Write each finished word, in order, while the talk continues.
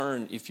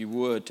Turn, if you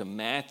would, to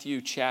Matthew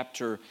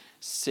chapter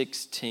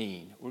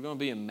 16. We're going to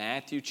be in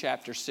Matthew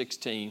chapter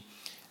 16,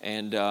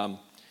 and there'll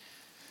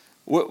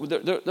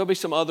be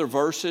some other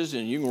verses,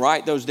 and you can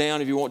write those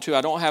down if you want to.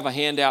 I don't have a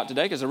handout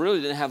today because I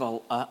really didn't have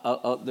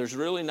there's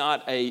really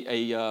not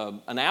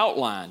an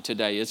outline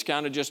today. It's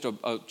kind of just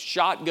a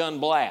shotgun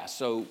blast.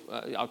 So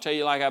I'll tell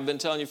you like I've been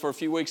telling you for a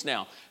few weeks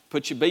now.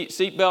 Put your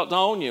seatbelt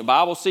on, your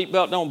Bible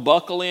seatbelt on,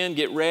 buckle in,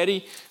 get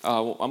ready.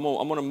 I'm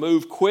going to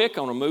move quick.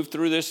 I'm going to move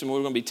through this, and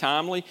we're going to be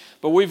timely.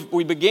 But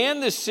we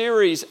began this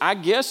series, I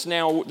guess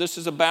now this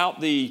is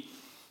about the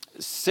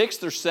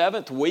 6th or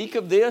 7th week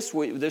of this.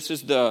 This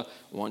is the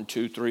 1,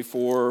 2, 3,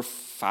 4,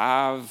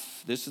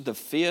 5. This is the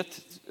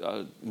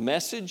 5th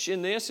message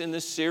in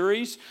this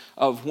series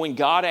of when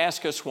God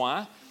asks us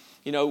why.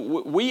 You know,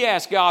 we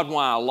ask God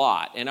why a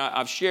lot, and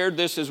I've shared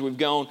this as we've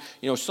gone.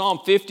 You know, Psalm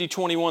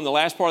 50:21, the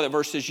last part of that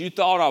verse says, "You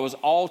thought I was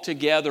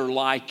altogether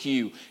like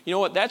you." You know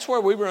what? That's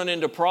where we run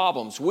into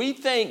problems. We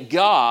think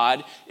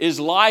God is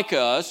like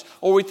us,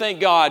 or we think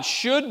God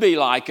should be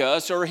like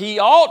us, or He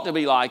ought to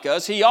be like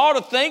us. He ought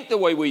to think the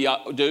way we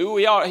do.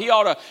 He ought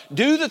to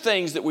do the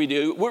things that we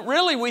do.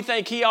 Really, we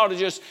think He ought to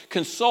just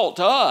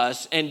consult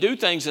us and do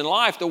things in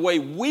life the way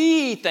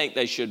we think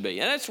they should be.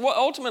 And that's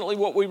ultimately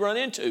what we run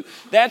into.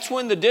 That's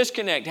when the disconnect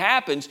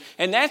happens,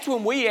 and that's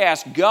when we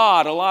ask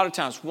God a lot of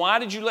times, why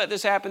did you let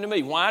this happen to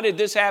me? Why did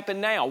this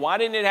happen now? Why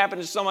didn't it happen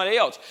to somebody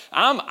else?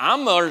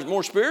 I'm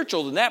more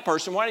spiritual than that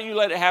person. Why didn't you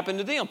let it happen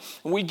to them?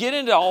 And we get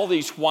into all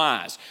these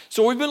whys.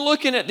 So we've been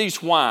looking at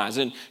these whys,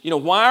 and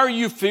why are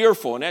you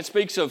fearful? And that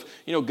speaks of,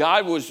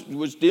 God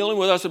was dealing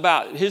with us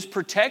about His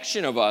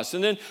protection of us.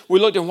 And then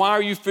we looked at why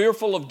are you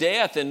fearful of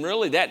death? And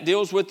really that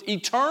deals with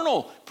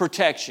eternal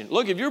protection.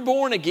 Look, if you're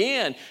born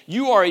again,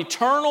 you are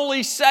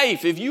eternally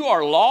safe. If you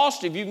are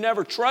lost, if you've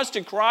never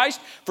trusted Christ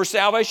for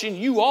salvation,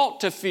 you ought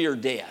to fear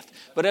death.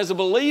 But as a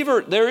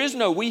believer,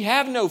 we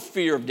have no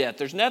fear of death.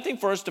 There's nothing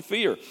for us to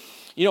fear.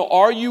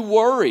 Are you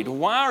worried?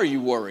 Why are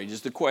you worried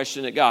is the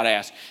question that God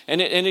asks.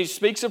 And He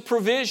speaks of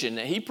provision,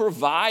 that He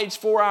provides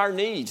for our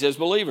needs as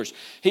believers.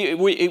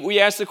 We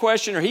ask the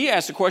question, or He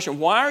asks the question,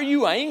 why are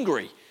you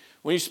angry?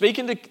 When He's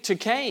speaking to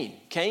Cain,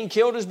 Cain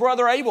killed his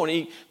brother Abel.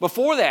 And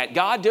before that,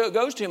 God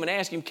goes to him and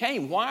asks him,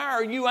 Cain, why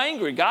are you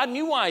angry? God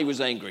knew why he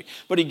was angry.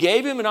 But He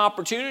gave him an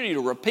opportunity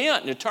to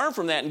repent and to turn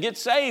from that and get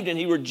saved. And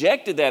he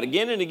rejected that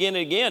again and again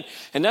and again.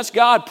 And that's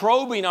God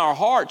probing our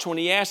hearts when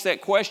He asks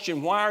that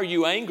question, why are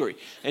you angry?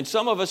 And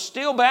some of us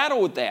still battle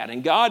with that.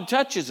 And God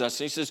touches us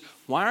and He says,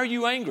 why are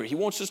you angry? He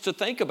wants us to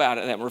think about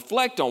it and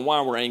reflect on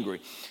why we're angry.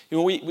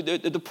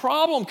 The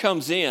problem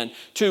comes in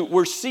to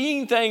we're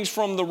seeing things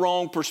from the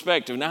wrong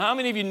perspective. Now, how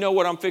many of you know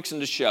what I'm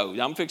fixing to show?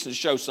 I'm fixing to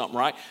show something,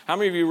 right? How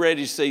many of you are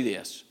ready to see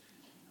this?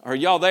 Are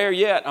y'all there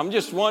yet? I'm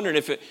just wondering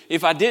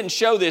if I didn't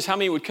show this, how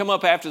many would come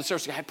up after the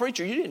service and say, hey,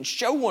 preacher, you didn't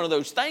show one of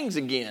those things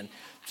again.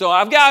 So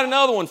I've got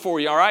another one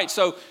for you, all right?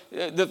 So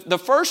the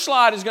first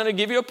slide is going to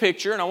give you a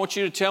picture, and I want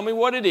you to tell me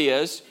what it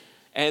is.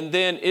 And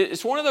then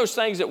it's one of those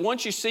things that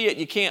once you see it,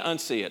 you can't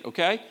unsee it,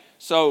 okay?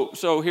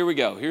 So here we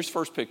go. Here's the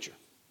first picture.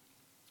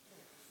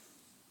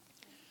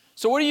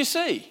 So what do you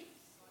see?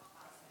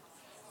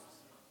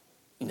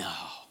 No.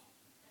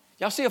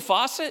 Y'all see a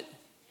faucet?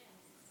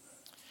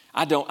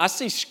 I don't. I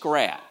see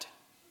scrat.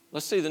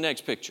 Let's see the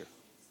next picture.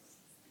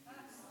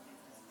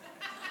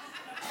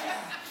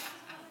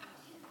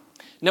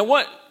 Now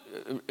what?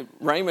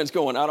 Raymond's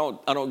going, I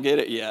don't get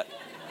it yet.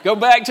 Go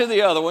back to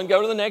the other one.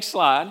 Go to the next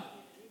slide.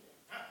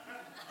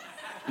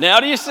 Now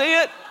do you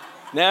see it?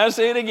 Now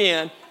see it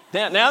again.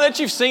 Now that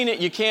you've seen it,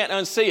 you can't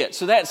unsee it.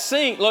 So that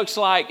sink looks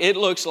like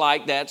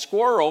that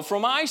squirrel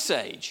from Ice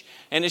Age.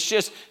 And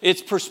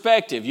it's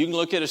perspective. You can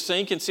look at a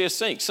sink and see a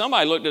sink.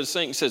 Somebody looked at a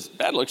sink and says,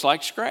 that looks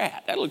like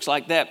scrat. That looks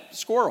like that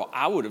squirrel.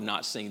 I would have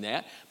not seen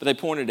that, but they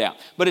pointed it out.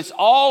 But it's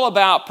all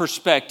about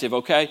perspective,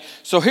 okay?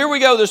 So here we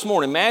go this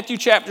morning. Matthew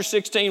chapter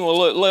 16,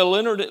 we'll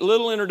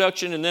little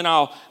introduction, and then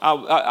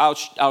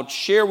I'll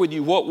share with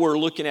you what we're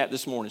looking at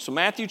this morning. So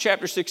Matthew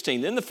chapter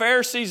 16. Then the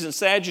Pharisees and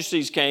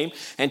Sadducees came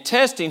and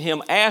testing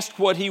Him asked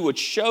that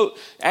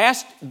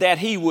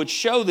He would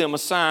show them a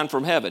sign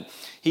from heaven.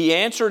 He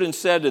answered and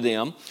said to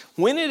them,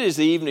 when it is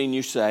evening,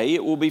 you say,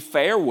 it will be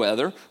fair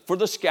weather, for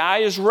the sky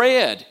is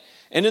red.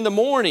 And in the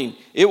morning,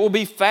 it will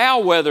be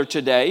foul weather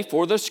today,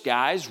 for the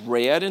sky is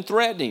red and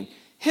threatening.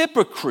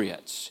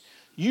 Hypocrites,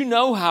 you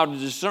know how to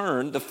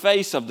discern the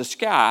face of the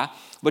sky,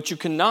 but you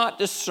cannot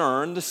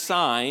discern the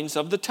signs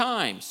of the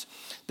times.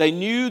 They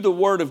knew the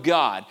word of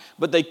God,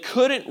 but they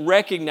couldn't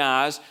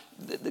recognize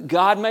that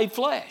God made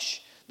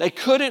flesh. They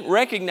couldn't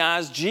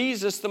recognize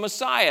Jesus the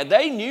Messiah.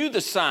 They knew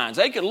the signs.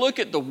 They could look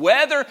at the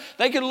weather.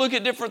 They could look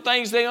at different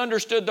things. They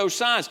understood those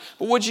signs.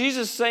 But what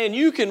Jesus is saying,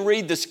 you can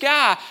read the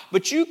sky,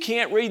 but you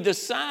can't read the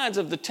signs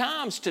of the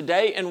times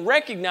today and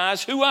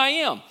recognize who I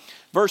am.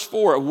 Verse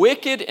 4, a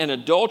wicked and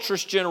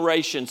adulterous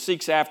generation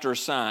seeks after a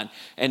sign,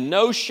 and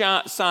no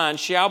sign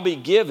shall be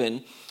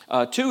given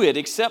to it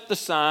except the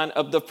sign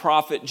of the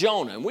prophet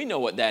Jonah. And we know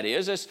what that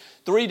is. It's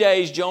 3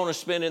 days Jonah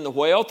spent in the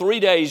whale, 3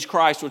 days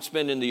Christ would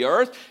spend in the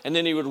earth, and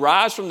then he would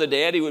rise from the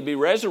dead, he would be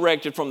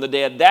resurrected from the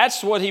dead.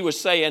 That's what he was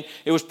saying.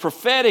 It was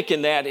prophetic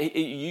in that.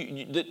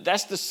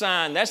 That's the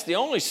sign, that's the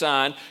only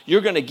sign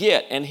you're going to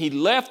get. And he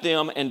left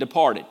them and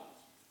departed.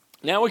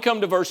 Now we come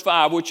to verse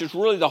 5, which is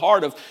really the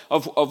heart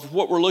of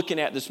what we're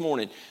looking at this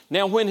morning.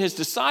 Now when his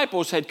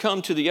disciples had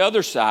come to the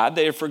other side,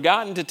 they had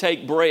forgotten to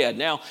take bread.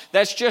 Now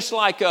that's just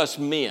like us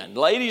men.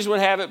 Ladies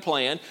would have it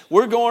planned.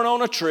 We're going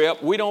on a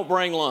trip. We don't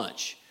bring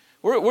lunch.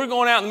 We're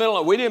going out in the middle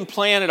of it. We didn't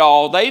plan it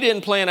all. They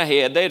didn't plan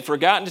ahead. They had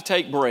forgotten to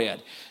take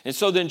bread. And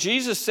so then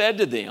Jesus said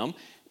to them,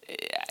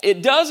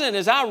 it doesn't,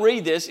 as I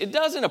read this, it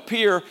doesn't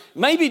appear,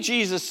 maybe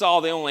Jesus saw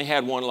they only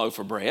had one loaf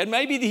of bread.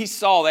 Maybe he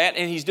saw that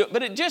and he's doing,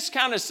 but it just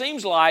kind of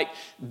seems like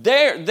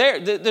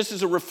this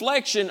is a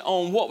reflection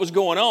on what was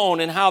going on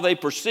and how they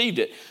perceived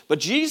it. But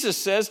Jesus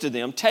says to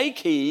them, take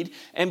heed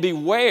and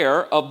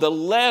beware of the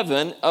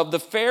leaven of the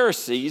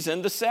Pharisees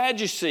and the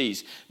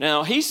Sadducees.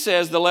 Now, he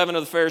says the leaven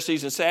of the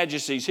Pharisees and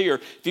Sadducees here.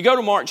 If you go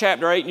to Mark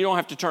chapter 8, and you don't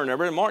have to turn there,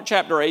 but in Mark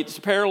chapter 8, it's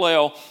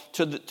parallel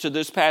to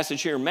this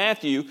passage here in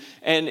Matthew,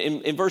 and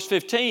in verse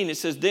 15, it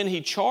says, then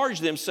he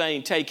charged them,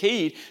 saying, take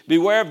heed,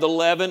 beware of the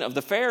leaven of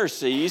the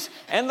Pharisees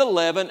and the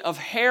leaven of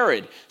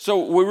Herod. So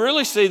we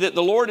really see that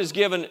the Lord has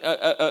given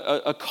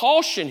a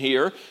caution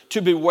here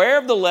to beware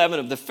of the leaven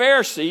of the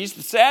Pharisees,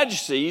 the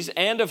Sadducees,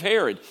 and of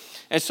Herod.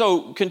 And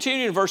so,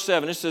 continuing in verse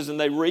 7, it says, and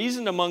they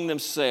reasoned among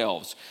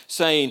themselves,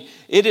 saying,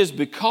 it is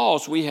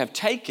because we have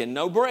taken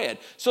no bread.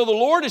 So the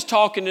Lord is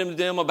talking to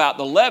them about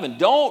the leaven.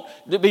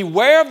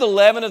 Beware of the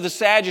leaven of the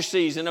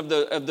Sadducees and of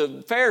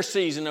the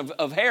Pharisees and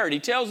of Herod. He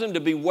tells them to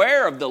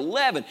beware of the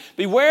leaven.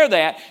 Beware of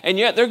that. And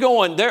yet they're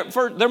going,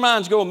 their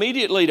minds go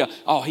immediately to,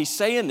 oh, he's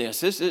saying this.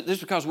 This is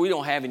because we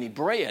don't have any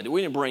bread. We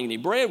didn't bring any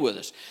bread with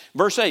us.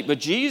 Verse 8, but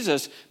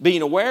Jesus,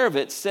 being aware of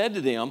it, said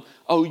to them,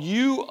 O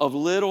you of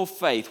little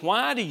faith,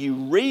 why do you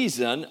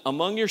reason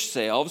among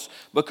yourselves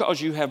because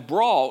you have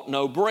brought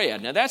no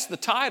bread? Now that's the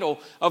title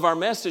of our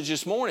message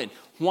this morning.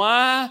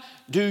 Why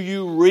do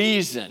you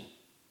reason?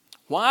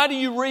 Why do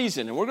you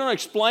reason? And we're going to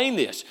explain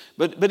this.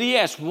 But he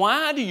asks,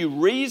 why do you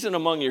reason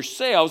among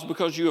yourselves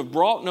because you have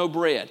brought no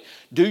bread?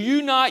 Do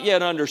you not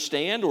yet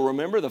understand or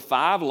remember the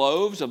 5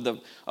 loaves of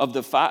the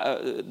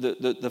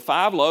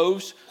 5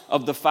 loaves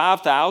of the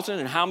 5,000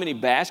 and how many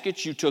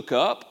baskets you took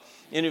up?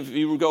 And if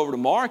you go over to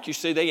Mark, you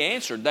see they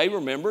answered. They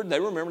remembered they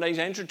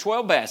answered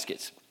 12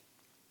 baskets.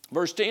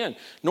 Verse 10,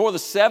 nor the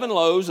 7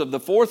 loaves of the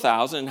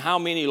 4,000 and how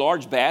many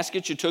large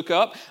baskets you took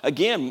up.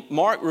 Again,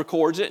 Mark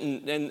records it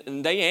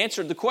and they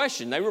answered the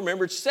question. They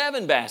remembered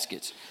 7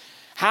 baskets.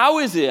 How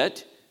is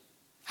it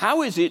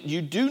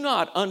you do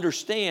not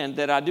understand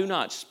that I do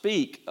not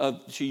speak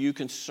to you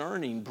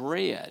concerning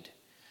bread,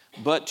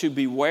 but to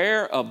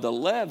beware of the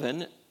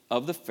leaven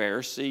of the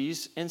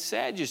Pharisees and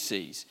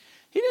Sadducees?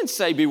 He didn't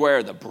say beware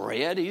of the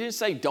bread. He didn't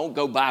say don't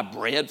go buy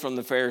bread from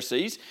the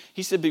Pharisees.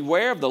 He said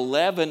beware of the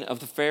leaven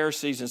of the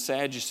Pharisees and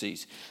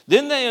Sadducees.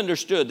 Then they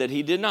understood that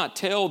he did not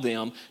tell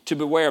them to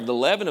beware of the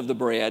leaven of the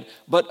bread,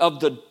 but of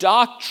the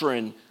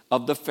doctrine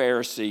of the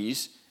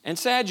Pharisees and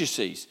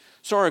Sadducees.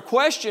 So our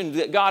question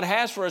that God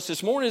has for us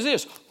this morning is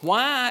this: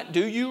 why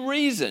do you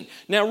reason?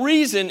 Now,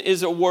 reason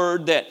is a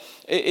word that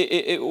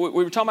we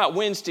were talking about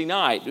Wednesday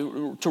night.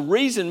 To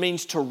reason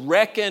means to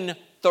reckon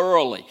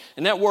thoroughly.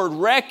 And that word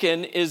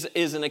reckon is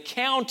an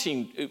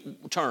accounting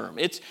term.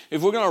 It's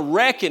if we're going to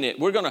reckon it,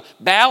 we're going to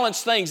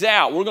balance things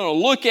out. We're going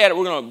to look at it.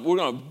 We're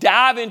going to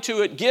dive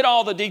into it, get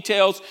all the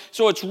details.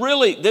 So it's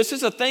really, this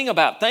is a thing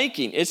about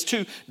thinking. It's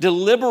to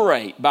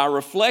deliberate by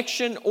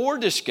reflection or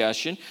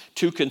discussion,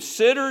 to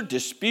consider,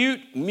 dispute,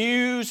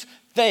 muse,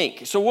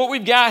 think. So what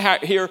we've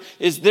got here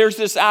is there's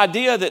this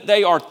idea that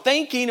they are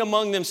thinking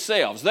among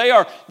themselves.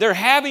 They're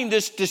having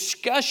this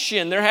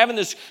discussion. They're having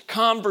this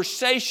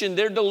conversation.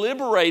 They're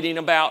deliberating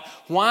about,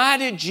 why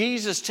did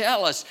Jesus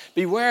tell us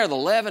beware of the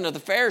leaven of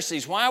the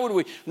Pharisees? Why would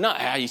we not?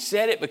 He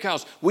said it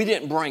because we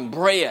didn't bring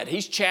bread.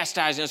 He's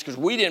chastising us because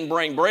we didn't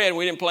bring bread and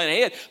we didn't plan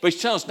ahead. But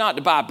he's telling us not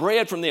to buy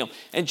bread from them.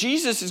 And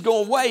Jesus is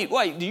going,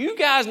 wait, do you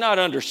guys not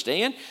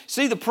understand?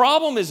 See, the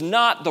problem is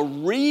not the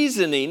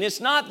reasoning.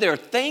 It's not their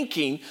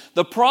thinking.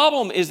 The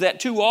problem is that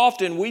too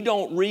often we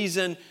don't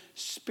reason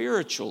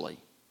spiritually.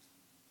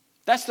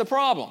 That's the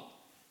problem.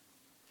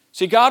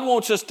 See, God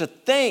wants us to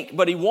think,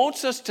 but He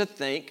wants us to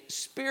think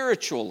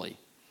spiritually.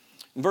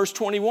 In verse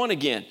 21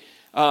 again,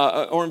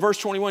 or in verse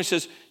 21, He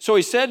says, so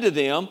He said to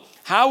them,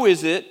 how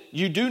is it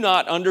you do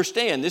not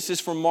understand? This is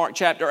from Mark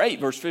chapter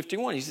 8, verse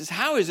 51. He says,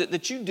 how is it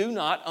that you do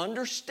not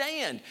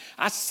understand?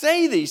 I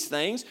say these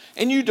things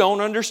and you don't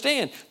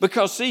understand.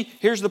 Because see,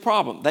 here's the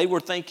problem. They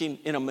were thinking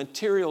in a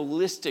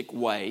materialistic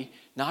way,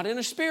 not in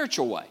a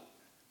spiritual way.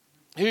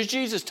 Here's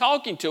Jesus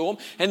talking to them,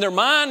 and their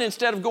mind,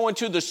 instead of going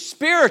to the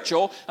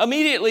spiritual,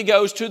 immediately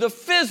goes to the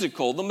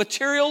physical, the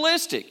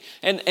materialistic.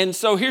 And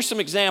so here's some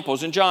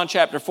examples. In John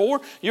chapter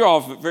 4, you're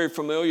all very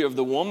familiar of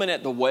the woman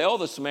at the well,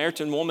 the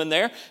Samaritan woman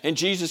there. And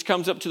Jesus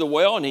comes up to the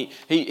well, and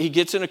he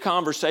gets in a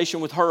conversation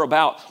with her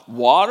about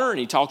water, and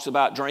he talks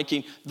about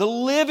drinking the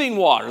living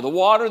water, the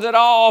water that I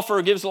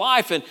offer gives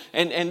life,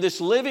 and this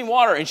living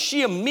water. And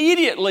she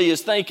immediately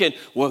is thinking,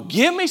 well,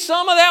 give me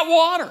some of that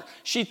water.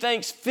 She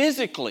thinks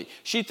physically.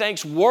 She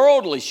thinks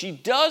worldly. She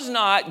does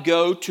not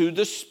go to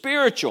the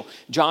spiritual.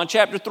 John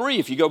chapter 3,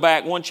 if you go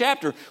back one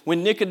chapter,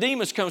 when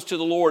Nicodemus comes to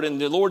the Lord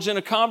and the Lord's in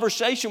a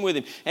conversation with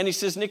him, and he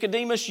says,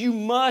 Nicodemus, you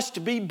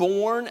must be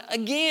born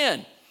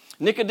again.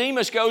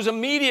 Nicodemus goes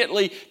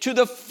immediately to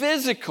the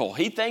physical.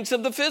 He thinks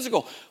of the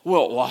physical.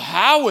 Well,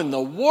 how in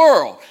the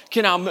world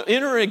can I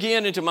enter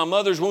again into my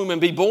mother's womb and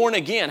be born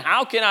again?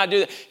 How can I do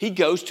that? He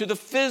goes to the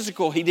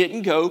physical. He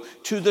didn't go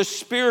to the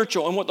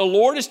spiritual. And what the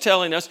Lord is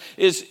telling us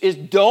is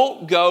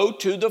don't go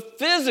to the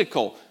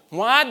physical.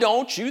 Why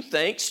don't you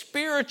think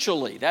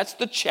spiritually? That's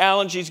the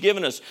challenge he's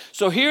given us.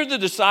 So here the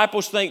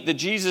disciples think that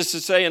Jesus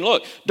is saying,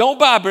 look, don't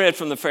buy bread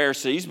from the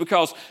Pharisees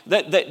because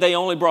they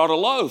only brought a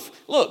loaf.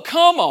 Look,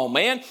 come on,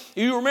 man.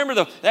 You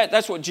remember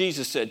that's what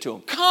Jesus said to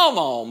them. Come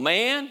on,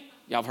 man.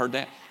 Y'all have heard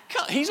that?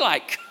 He's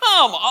like,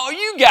 come on, are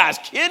you guys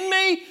kidding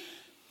me? He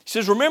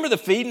says, remember the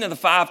feeding of the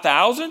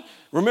 5,000?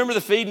 Remember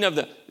the feeding of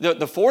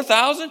the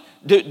 4,000?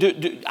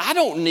 I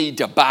don't need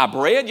to buy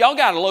bread. Y'all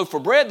got a loaf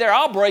of bread there.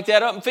 I'll break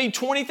that up and feed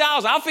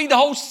 20,000. I'll feed the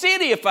whole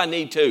city if I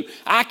need to.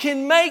 I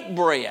can make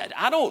bread.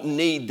 I don't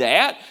need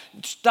that.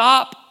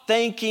 Stop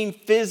thinking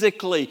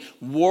physically,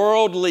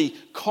 worldly,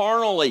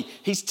 carnally.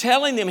 He's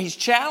telling them, he's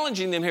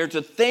challenging them here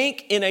to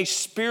think in a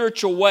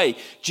spiritual way.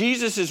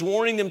 Jesus is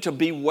warning them to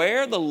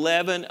beware the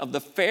leaven of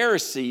the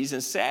Pharisees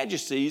and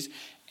Sadducees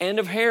and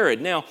of Herod.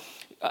 Now,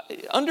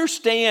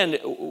 understand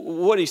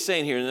what he's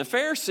saying here. And the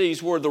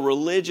Pharisees were the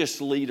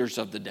religious leaders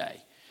of the day.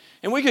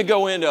 And we could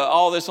go into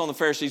all this on the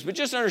Pharisees, but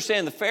just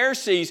understand the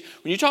Pharisees,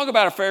 when you talk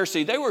about a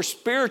Pharisee, they were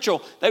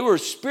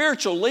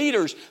spiritual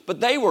leaders,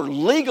 but they were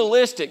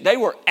legalistic. They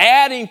were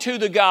adding to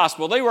the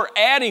gospel. They were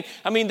adding,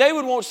 they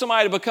would want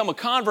somebody to become a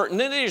convert, and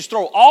then they just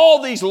throw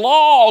all these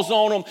laws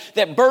on them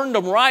that burned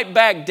them right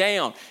back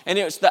down. And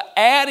it's the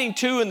adding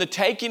to and the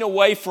taking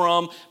away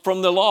from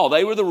the law.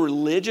 They were the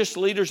religious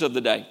leaders of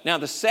the day. Now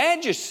the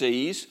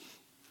Sadducees,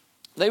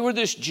 they were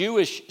this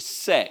Jewish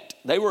sect.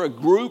 They were a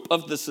group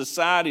of the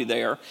society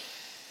there.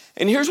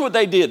 And here's what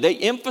they did. They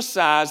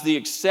emphasized the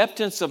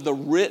acceptance of the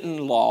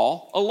written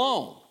law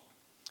alone.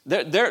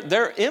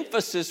 Their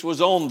emphasis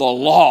was on the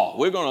law.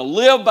 We're going to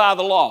live by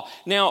the law.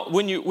 Now,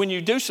 when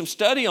you do some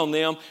study on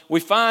them, we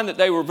find that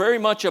they were very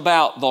much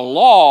about the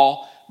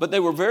law, but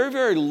they were very,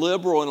 very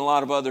liberal in a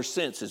lot of other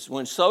senses.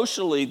 When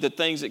socially, the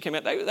things that came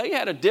out, they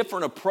had a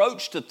different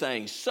approach to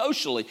things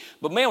socially.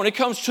 But man, when it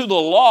comes to the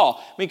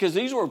law, because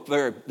these were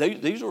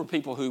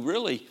people who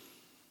really,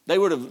 they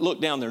would have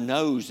looked down their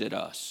nose at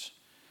us.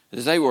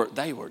 Because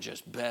they were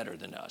just better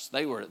than us.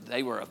 They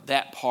were of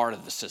that part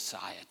of the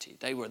society.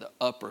 They were the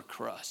upper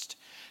crust.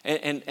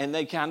 And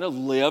they kind of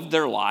lived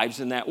their lives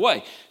in that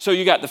way. So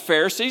you got the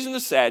Pharisees and the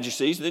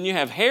Sadducees. Then you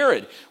have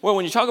Herod. Well,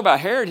 when you talk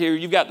about Herod here,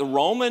 you've got the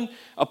Roman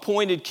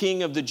appointed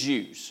king of the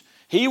Jews.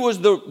 He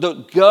was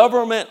the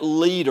government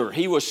leader.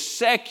 He was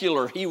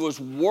secular. He was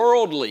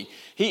worldly.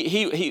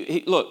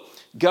 He look,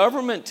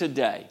 government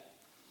today.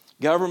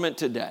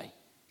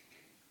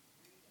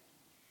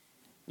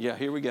 Yeah,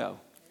 here we go.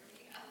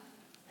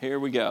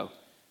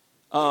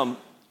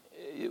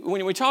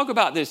 When we talk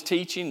about this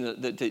teaching,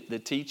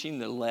 the teaching,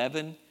 the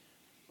leaven,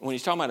 when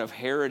he's talking about of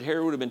Herod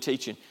would have been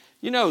teaching.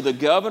 You know, the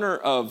governor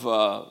of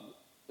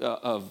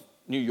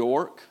New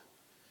York,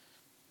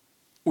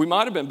 we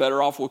might have been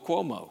better off with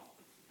Cuomo.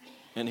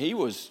 And he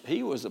was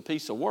a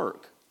piece of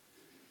work.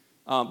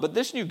 But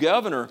this new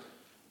governor,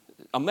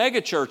 a mega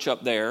church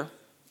up there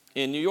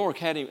in New York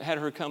had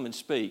her come and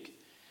speak.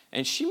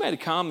 And she made a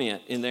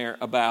comment in there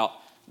about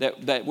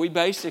that we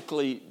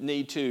basically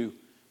need to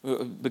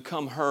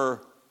become her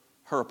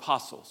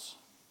apostles,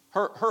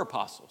 her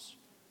apostles,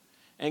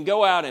 and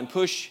go out and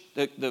push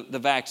the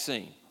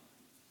vaccine.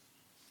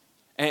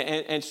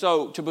 And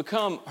so to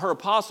become her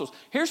apostles,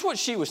 here's what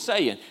she was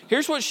saying.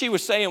 Here's what she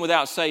was saying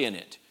without saying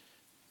it.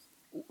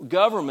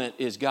 Government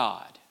is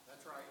God.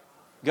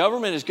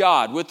 Government is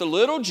God with a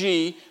little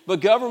g,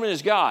 but government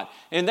is God.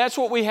 And that's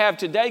what we have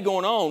today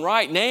going on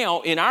right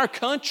now in our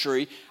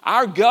country.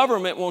 Our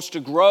government wants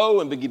to grow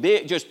and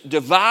just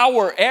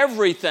devour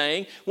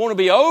everything, want to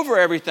be over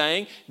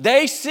everything.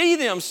 They see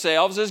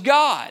themselves as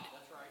God.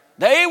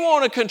 They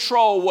want to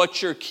control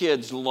what your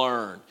kids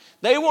learn.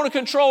 They want to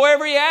control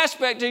every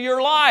aspect of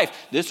your life.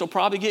 This will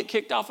probably get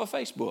kicked off of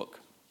Facebook.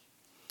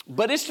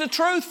 But it's the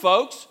truth,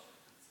 folks.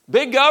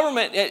 Big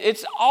government,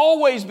 it's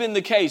always been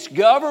the case.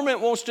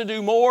 Government wants to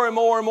do more and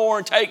more and more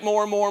and take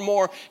more and more and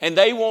more, and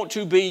they want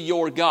to be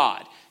your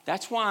God.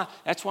 That's why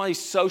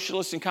these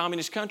socialist and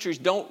communist countries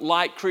don't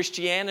like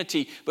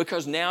Christianity,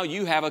 because now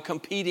you have a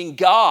competing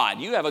God.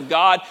 You have a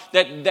God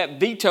that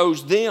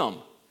vetoes them.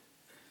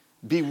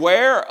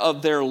 Beware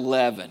of their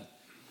leaven.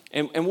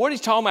 And what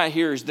he's talking about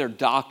here is their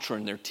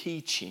doctrine, their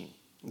teaching.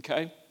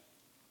 Okay?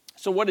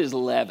 So what is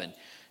leaven?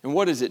 And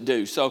what does it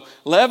do? So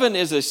leaven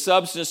is a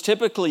substance,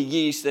 typically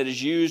yeast, that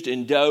is used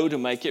in dough to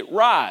make it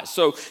rise.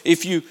 So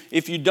if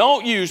you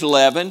don't use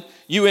leaven,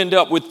 you end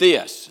up with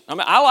this. I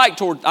mean, I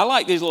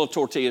like these little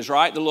tortillas,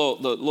 right? The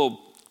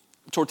little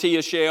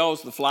tortilla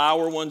shells, the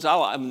flour ones. I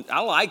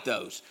like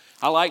those.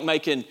 I like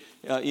making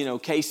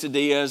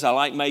quesadillas. I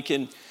like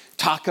making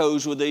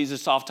tacos with these, the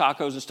soft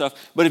tacos and stuff.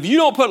 But if you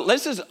don't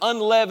this is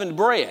unleavened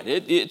bread.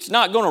 It's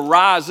not going to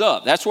rise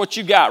up. That's what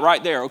you got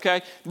right there,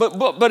 okay?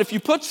 But if you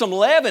put some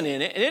leaven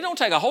in it, and it don't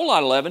take a whole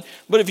lot of leaven,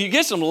 but if you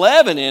get some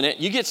leaven in it,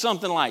 you get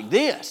something like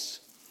this,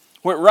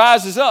 where it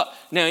rises up.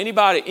 Now,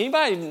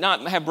 anybody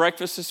not have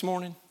breakfast this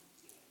morning?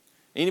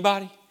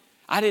 Anybody?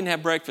 I didn't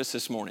have breakfast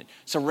this morning.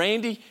 So,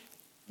 Randy,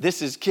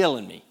 this is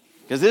killing me,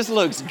 because this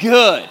looks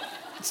good.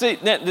 See,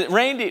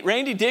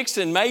 Randy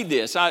Dixon made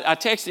this. I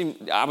texted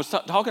him, I was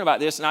talking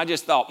about this, and I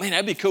just thought, man,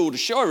 that'd be cool to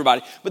show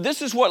everybody. But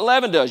this is what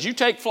leaven does. You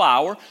take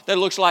flour that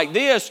looks like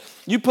this,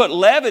 you put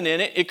leaven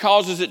in it, it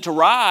causes it to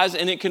rise,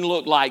 and it can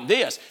look like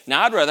this.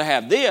 Now, I'd rather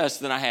have this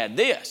than I had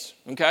this,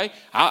 okay?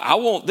 I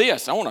want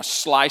this. I want to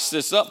slice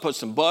this up, put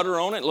some butter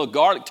on it, a little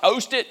garlic,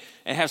 toast it,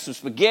 and have some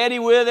spaghetti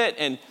with it.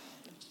 And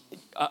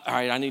all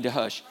right, I need to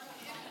hush.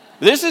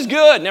 This is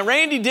good. Now,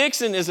 Randy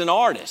Dixon is an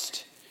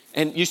artist,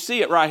 and you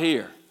see it right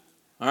here.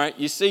 All right,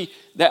 you see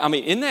that? I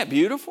mean, isn't that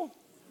beautiful?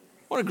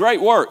 What a great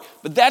work.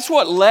 But that's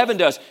what leaven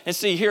does. And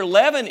see here,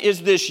 leaven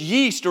is this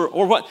yeast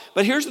or what?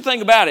 But here's the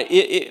thing about it.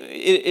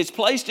 It's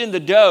placed in the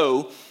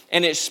dough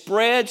and it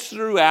spreads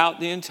throughout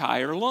the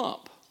entire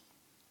lump.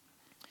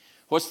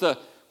 What's the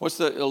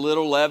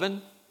little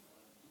leaven?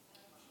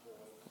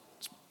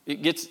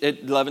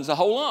 It leavens the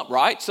whole lump,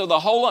 right? So the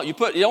whole lump,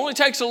 it only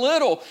takes a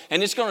little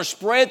and it's going to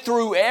spread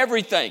through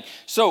everything.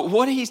 So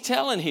what he's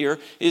telling here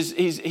is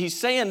he's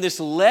saying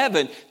this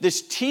leaven,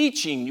 this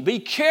teaching, be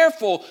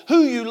careful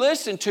who you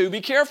listen to,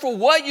 be careful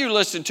what you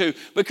listen to,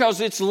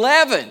 because it's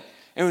leaven.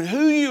 And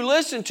who you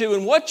listen to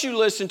and what you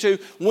listen to,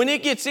 when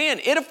it gets in,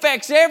 it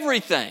affects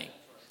everything.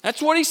 That's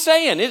what he's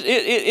saying.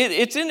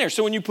 It's in there.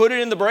 So when you put it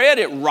in the bread,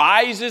 it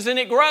rises and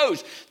it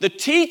grows. The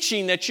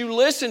teaching that you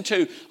listen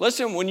to,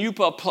 when you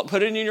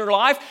put it in your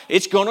life,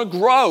 it's going to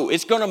grow.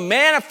 It's going to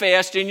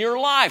manifest in your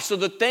life. So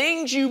the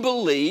things you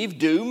believe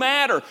do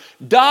matter.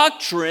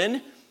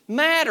 Doctrine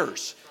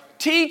matters.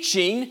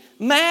 Teaching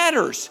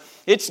matters.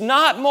 It's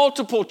not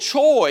multiple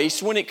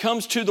choice when it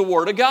comes to the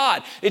Word of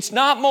God. It's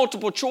not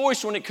multiple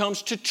choice when it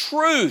comes to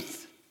truth.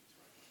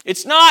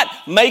 It's not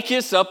make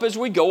this up as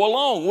we go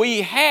along.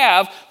 We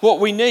have what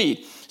we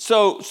need.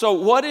 So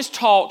what is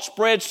taught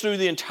spreads through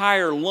the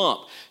entire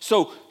lump.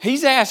 So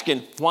he's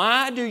asking,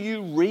 why do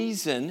you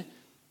reason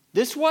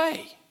this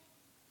way?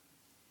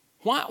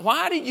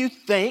 Why do you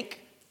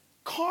think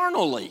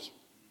carnally,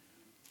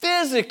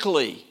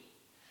 physically?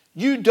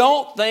 You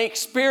don't think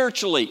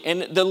spiritually.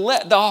 And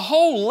the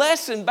whole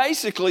lesson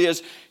basically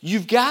is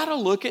you've got to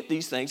look at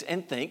these things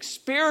and think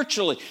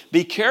spiritually.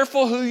 Be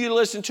careful who you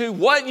listen to,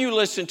 what you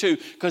listen to,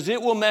 because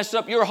it will mess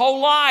up your whole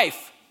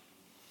life.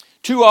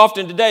 Too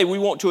often today, we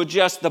want to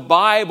adjust the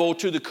Bible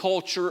to the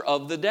culture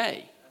of the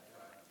day.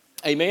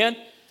 Amen?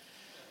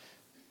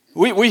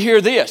 We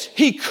hear this.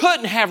 He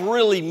couldn't have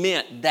really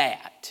meant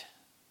that.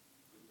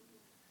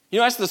 You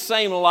know, that's the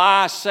same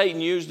lie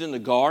Satan used in the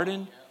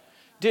garden.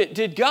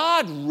 Did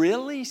God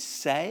really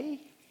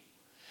say?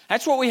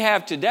 That's what we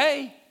have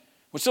today.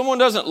 When someone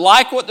doesn't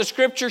like what the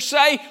Scriptures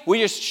say,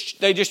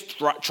 they just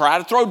try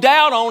to throw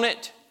doubt on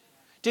it.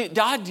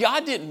 God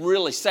didn't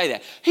really say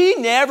that. He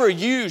never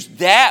used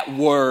that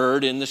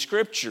word in the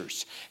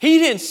Scriptures. He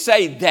didn't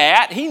say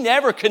that. He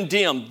never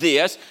condemned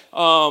this.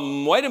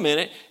 Wait a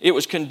minute. It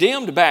was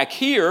condemned back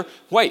here.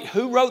 Wait,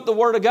 who wrote the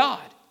Word of God?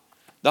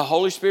 The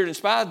Holy Spirit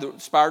inspired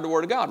the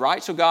Word of God,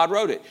 right? So God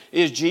wrote it.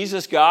 Is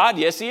Jesus God?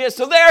 Yes, He is.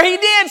 So there He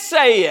did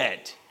say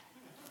it.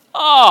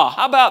 Oh,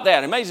 how about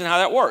that? Amazing how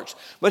that works.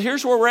 But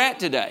here's where we're at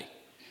today.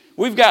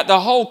 We've got the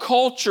whole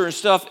culture and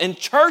stuff, and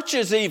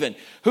churches even,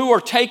 who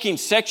are taking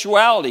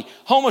sexuality,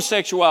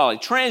 homosexuality,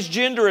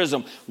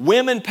 transgenderism,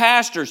 women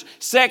pastors,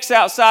 sex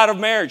outside of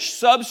marriage,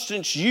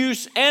 substance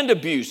use and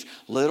abuse,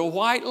 little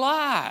white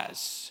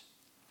lies.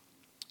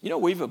 You know,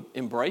 we've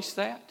embraced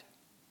that.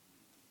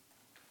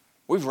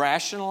 We've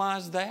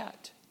rationalized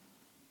that.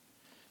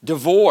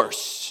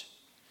 Divorce,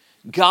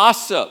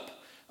 gossip.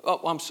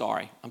 Oh, I'm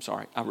sorry.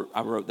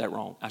 I wrote that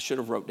wrong. I should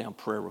have wrote down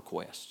prayer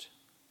request.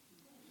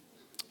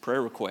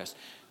 Prayer request.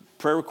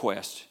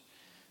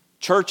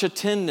 Church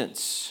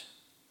attendance.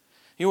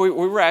 You know,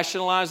 we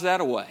rationalize that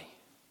away.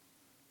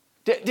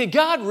 Did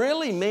God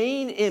really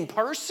mean in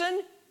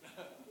person?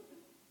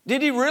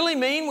 Did He really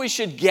mean we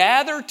should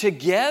gather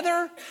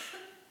together?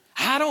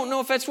 I don't know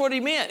if that's what He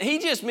meant. He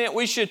just meant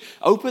we should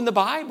open the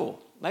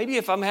Bible. Maybe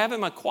if I'm having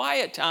my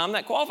quiet time,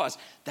 that qualifies.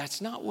 That's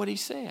not what He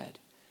said.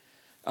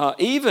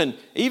 Even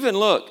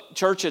look,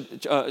 church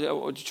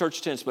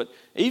attendance, but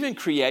even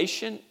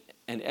creation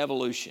and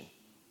evolution.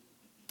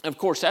 Of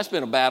course, that's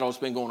been a battle that's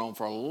been going on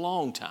for a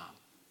long time.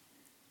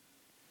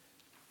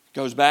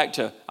 Goes back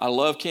to, I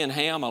love Ken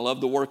Ham. I love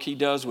the work he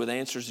does with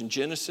Answers in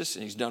Genesis,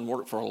 and he's done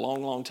work for a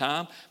long, long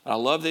time. But I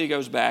love that he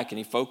goes back and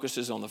he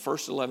focuses on the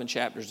first 11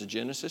 chapters of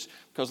Genesis,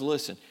 because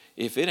listen,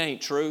 if it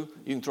ain't true,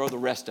 you can throw the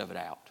rest of it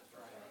out.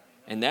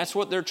 And that's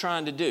what they're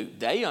trying to do.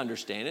 They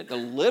understand it. The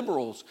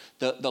liberals,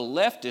 the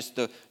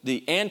leftists,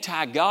 the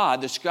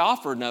anti-God, the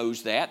scoffer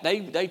knows that.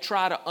 They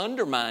try to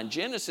undermine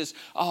Genesis.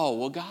 Oh,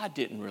 well, God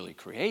didn't really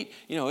create.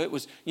 It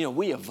was,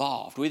 we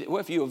evolved. Well,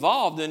 if you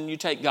evolved, then you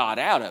take God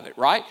out of it,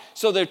 right?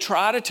 So they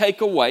try to take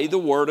away the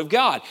Word of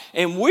God.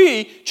 And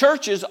we,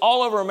 churches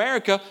all over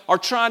America, are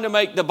trying to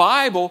make the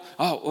Bible,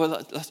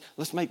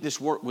 let's make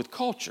this work with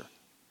culture.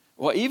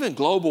 Well, even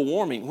global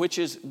warming, which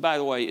is, by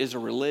the way, is a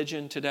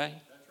religion today.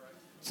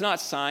 It's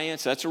not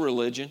science, that's a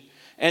religion.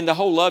 And the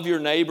whole love your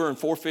neighbor and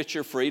forfeit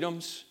your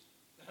freedoms.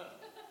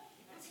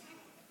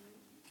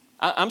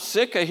 I'm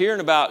sick of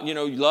hearing about,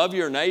 love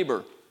your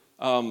neighbor.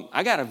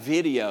 I got a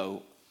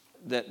video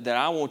that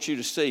I want you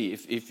to see.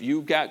 If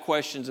you've got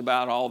questions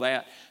about all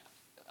that,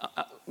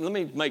 let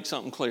me make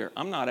something clear.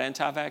 I'm not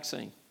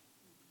anti-vaccine.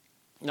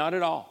 Not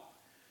at all.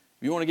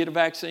 If you want to get a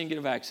vaccine, get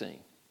a vaccine.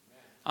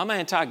 I'm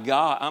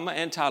anti-God. I'm an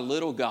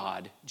anti-little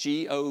God,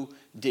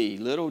 G-O-D,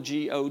 little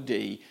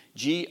G-O-D,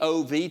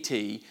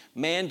 G-O-V-T,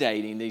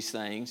 mandating these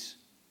things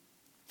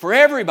for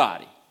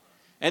everybody.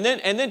 And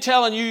then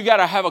telling you got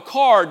to have a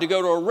card to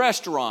go to a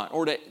restaurant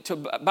or to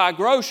buy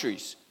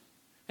groceries.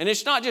 And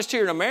it's not just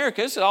here in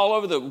America. It's all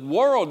over the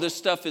world this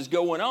stuff is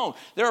going on.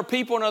 There are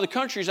people in other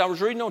countries. I was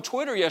reading on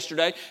Twitter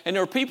yesterday, and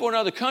there are people in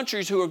other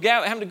countries who are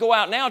having to go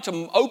out now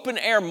to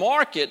open-air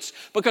markets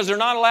because they're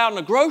not allowed in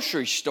a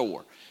grocery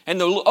store. And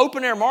the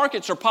open-air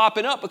markets are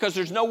popping up because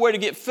there's nowhere to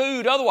get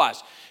food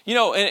otherwise.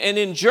 And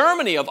in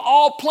Germany, of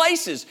all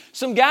places,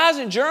 some guys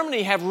in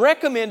Germany have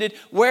recommended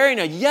wearing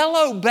a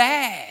yellow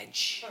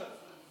badge.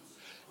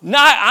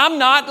 I'm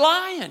not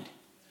lying.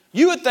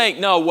 You would think,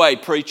 no way,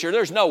 preacher,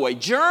 there's no way.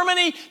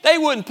 Germany, they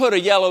wouldn't put a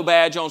yellow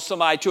badge on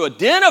somebody to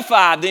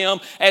identify them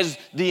as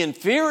the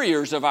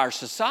inferiors of our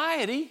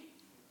society.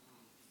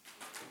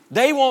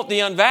 They want the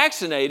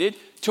unvaccinated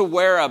to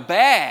wear a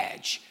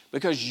badge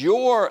because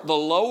you're the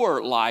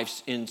lower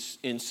lives in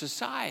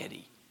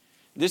society.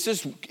 This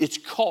has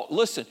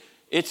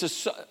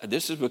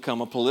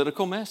become a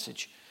political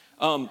message.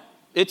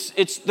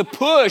 It's the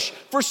push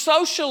for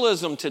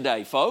socialism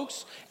today,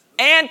 folks.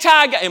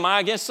 Am I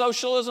against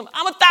socialism?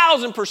 I'm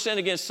 1,000%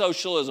 against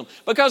socialism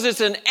because it's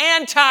an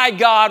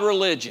anti-God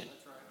religion.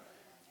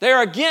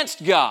 They're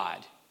against God.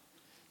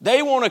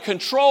 They want to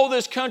control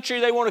this country.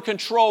 They want to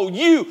control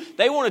you.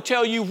 They want to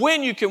tell you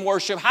when you can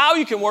worship, how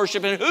you can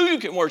worship, and who you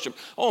can worship.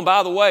 Oh, and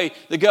by the way,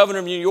 the governor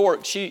of New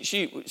York,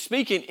 she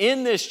speaking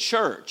in this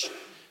church.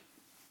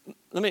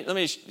 Let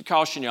me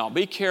caution y'all.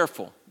 Be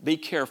careful. Be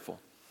careful.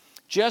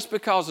 Just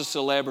because a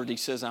celebrity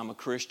says I'm a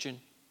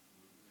Christian,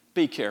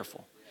 be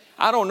careful.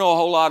 I don't know a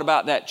whole lot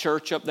about that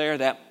church up there,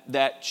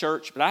 that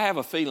church, but I have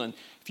a feeling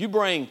if you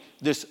bring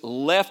this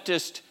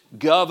leftist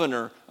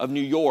governor of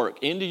New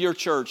York into your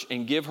church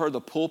and give her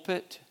the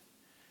pulpit,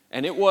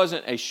 and it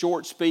wasn't a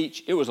short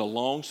speech, it was a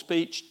long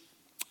speech,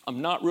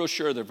 I'm not real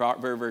sure they're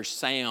very, very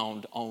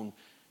sound on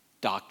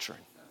doctrine.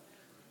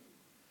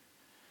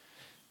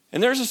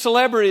 And there's a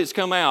celebrity that's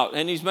come out,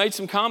 and he's made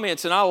some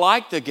comments, and I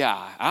like the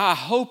guy. I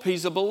hope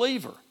he's a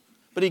believer.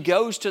 But he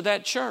goes to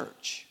that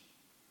church.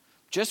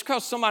 Just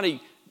because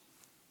somebody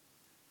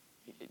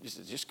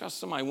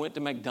went to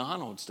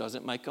McDonald's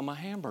doesn't make them a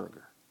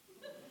hamburger.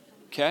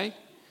 Okay?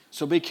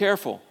 So be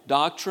careful.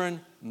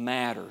 Doctrine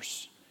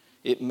matters.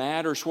 It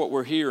matters what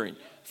we're hearing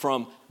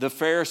from the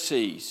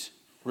Pharisees,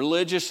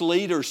 religious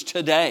leaders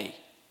today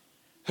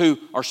who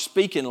are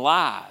speaking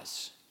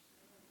lies.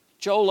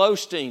 Joel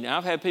Osteen,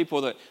 I've had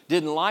people that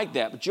didn't like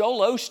that, but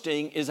Joel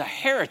Osteen is a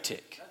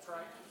heretic. That's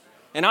right.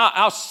 And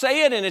I'll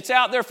say it, and it's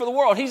out there for the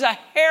world. He's a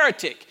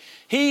heretic.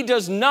 He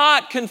does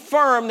not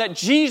confirm that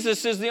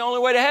Jesus is the only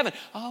way to heaven.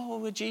 Oh,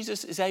 well,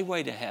 Jesus is a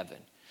way to heaven.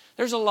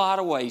 There's a lot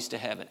of ways to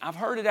heaven. I've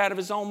heard it out of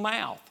his own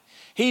mouth.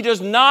 He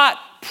does not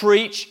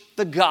preach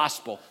the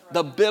gospel,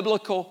 the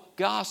biblical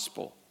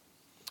gospel.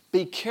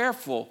 Be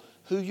careful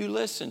who you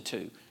listen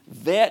to.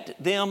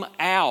 Vet them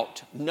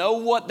out. Know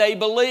what they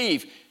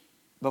believe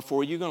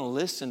before you're going to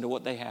listen to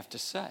what they have to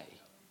say.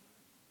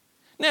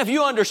 Now, if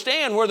you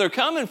understand where they're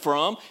coming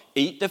from,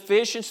 eat the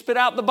fish and spit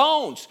out the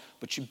bones.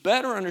 But you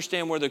better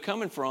understand where they're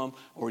coming from,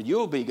 or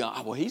you'll be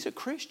going, well, he's a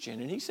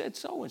Christian, and he said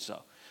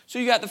so-and-so. So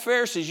you got the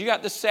Pharisees, you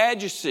got the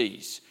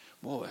Sadducees.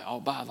 Boy, all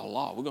by the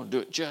law, we're going to do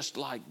it just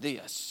like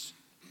this.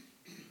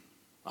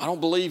 I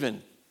don't believe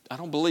in,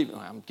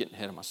 I'm getting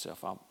ahead of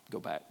myself. I'll go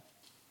back.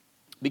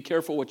 Be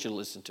careful what you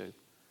listen to.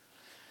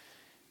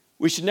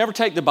 We should never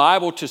take the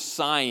Bible to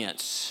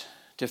science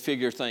to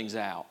figure things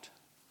out.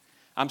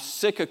 I'm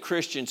sick of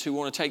Christians who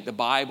want to take the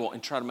Bible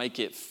and try to make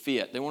it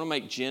fit. They want to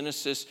make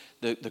Genesis,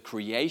 the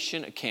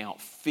creation account,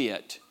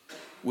 fit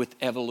with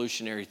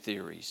evolutionary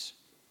theories.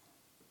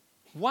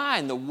 Why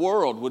in the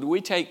world would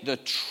we take the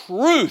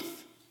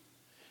truth?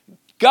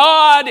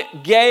 God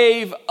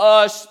gave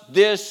us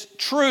this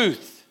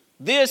truth.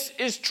 This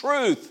is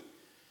truth.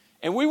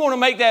 And we want to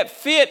make that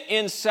fit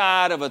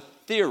inside of a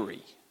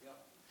theory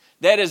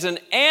that is an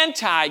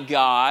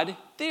anti-God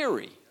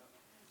theory.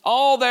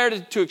 All there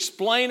to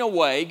explain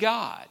away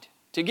God,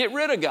 to get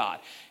rid of God.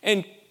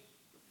 And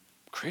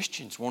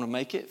Christians want to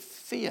make it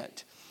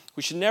fit.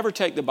 We should never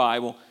take the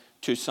Bible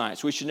to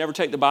science. We should never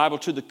take the Bible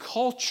to the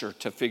culture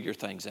to figure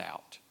things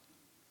out.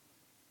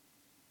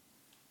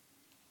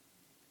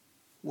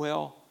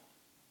 Well,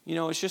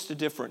 it's just a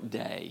different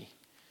day.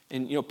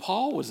 And,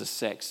 Paul was a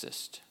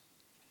sexist.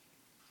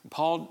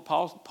 Paul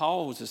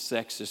was a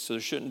sexist, so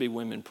there shouldn't be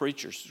women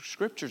preachers.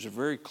 Scriptures are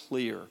very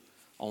clear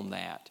on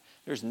that.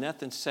 There's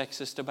nothing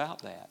sexist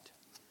about that.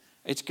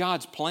 It's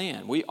God's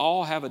plan. We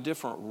all have a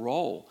different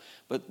role.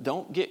 But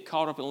don't get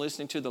caught up in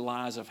listening to the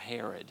lies of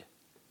Herod,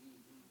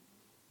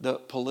 the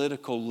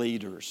political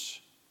leaders,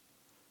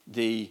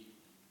 the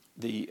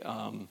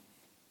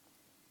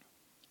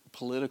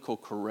political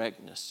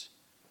correctness,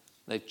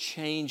 the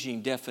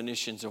changing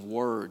definitions of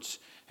words.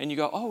 And you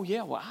go, oh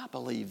yeah, well I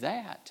believe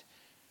that.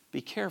 Be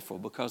careful,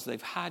 because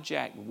they've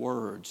hijacked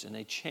words and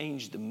they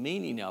changed the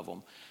meaning of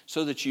them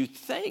so that you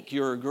think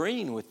you're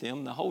agreeing with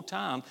them the whole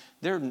time.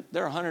 They're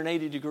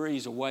 180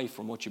 degrees away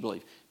from what you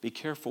believe. Be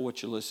careful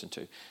what you listen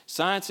to.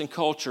 Science and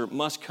culture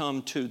must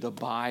come to the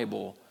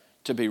Bible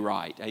to be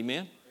right.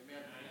 Amen?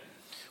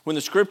 When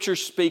the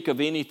Scriptures speak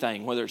of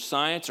anything, whether it's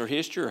science or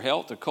history or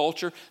health or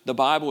culture, the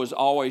Bible is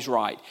always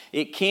right.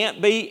 It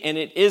can't be, and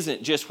it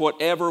isn't just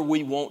whatever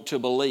we want to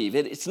believe.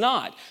 It's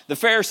not. The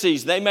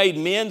Pharisees, they made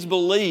men's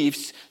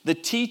beliefs the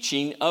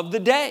teaching of the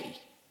day.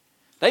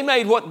 They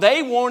made what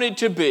they wanted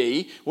to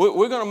be.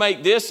 We're going to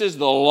make this as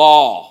the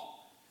law.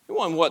 It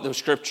wasn't what the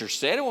Scripture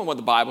said. It wasn't what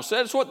the Bible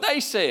said. It's what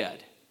they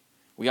said.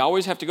 We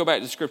always have to go back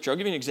to the Scripture. I'll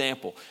give you an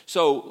example.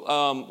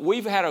 So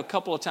we've had a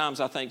couple of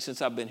times, I think,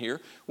 since I've been here,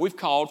 we've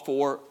called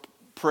for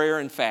prayer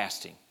and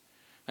fasting.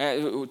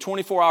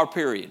 24-hour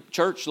period.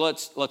 Church,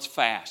 let's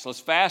fast. Let's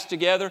fast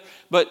together.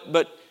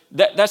 But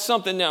that's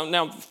something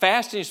now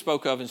fasting is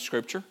spoke of in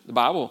Scripture. The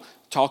Bible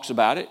talks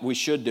about it. We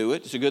should do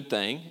it. It's a good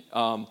thing.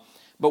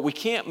 But we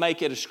can't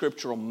make it a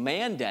scriptural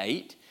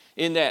mandate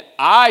in that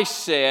I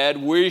said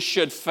we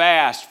should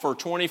fast for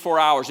 24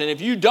 hours. And if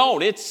you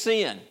don't, it's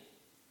sin.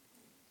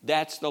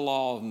 That's the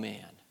law of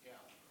man.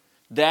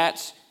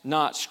 That's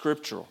not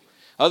scriptural.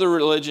 Other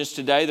religions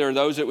today, there are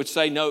those that would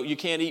say, no, you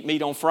can't eat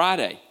meat on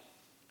Friday.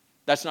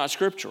 That's not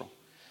scriptural.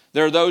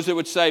 There are those that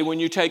would say when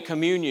you take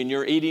communion,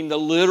 you're eating the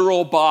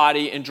literal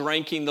body and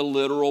drinking the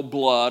literal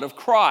blood of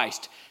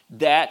Christ.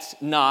 That's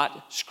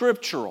not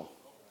scriptural.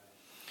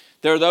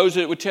 There are those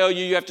that would tell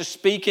you you have to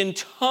speak in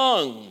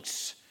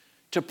tongues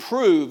to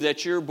prove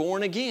that you're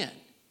born again.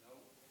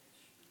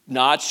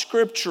 Not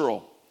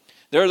scriptural.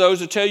 There are those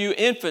that tell you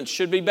infants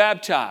should be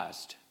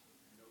baptized.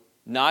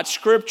 Not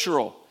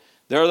scriptural.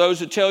 There are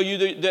those that tell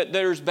you that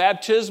there's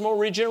baptismal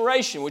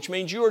regeneration, which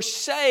means you are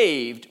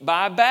saved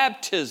by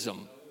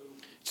baptism.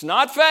 It's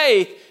not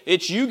faith.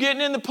 It's you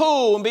getting in the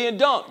pool and being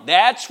dunked.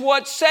 That's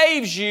what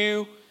saves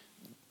you.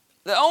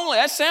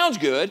 That sounds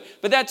good,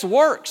 but that's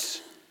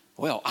works.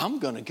 Well, I'm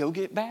going to go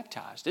get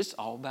baptized. It's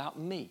all about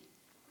me.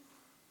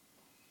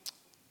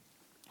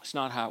 It's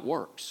not how it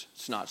works.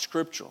 It's not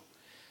scriptural.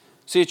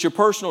 See, it's your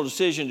personal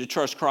decision to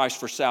trust Christ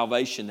for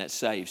salvation that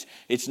saves.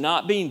 It's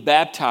not being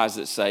baptized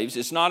that saves.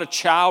 It's not a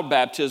child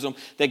baptism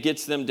that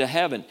gets them to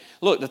heaven.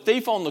 Look, the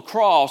thief on the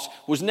cross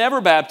was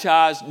never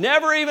baptized,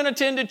 never even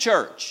attended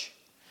church.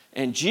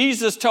 And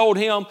Jesus told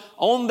him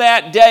on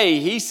that day,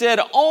 he said,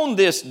 on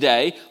this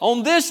day,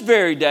 on this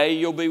very day,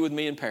 you'll be with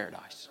me in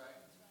paradise.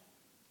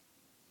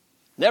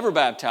 Never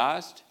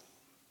baptized.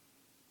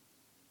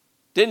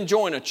 Didn't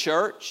join a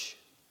church.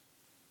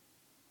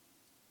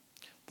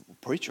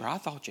 Preacher, I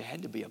thought you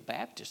had to be a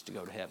Baptist to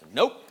go to heaven.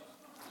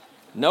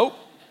 Nope.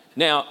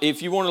 Now,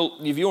 if you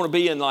want to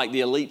be in like the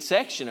elite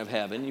section of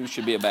heaven, you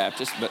should be a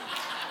Baptist, but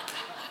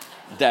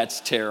that's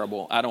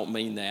terrible. I don't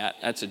mean that.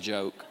 That's a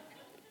joke.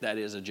 That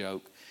is a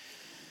joke.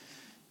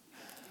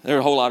 There are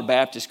a whole lot of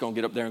Baptists going to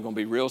get up there and going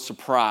to be real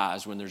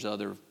surprised when there's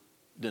other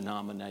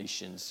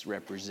denominations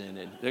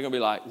represented. They're going to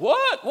be like,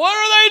 what? What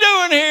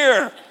are they doing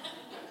here?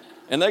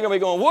 And they're going to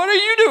be going, what are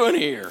you doing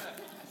here?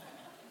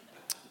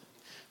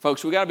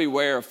 Folks, we got to be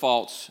aware of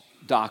false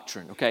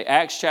doctrine. Okay,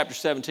 Acts chapter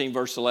 17,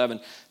 verse 11.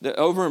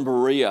 Over in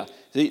Berea,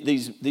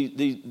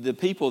 the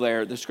people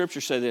there, the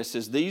scriptures say this,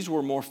 says these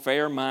were more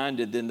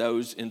fair-minded than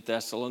those in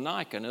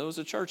Thessalonica. And there was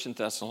a church in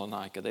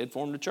Thessalonica. They had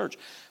formed a church.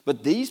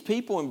 But these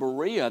people in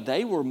Berea,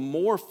 they were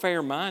more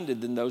fair-minded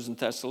than those in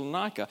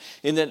Thessalonica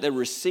in that they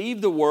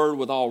received the word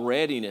with all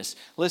readiness.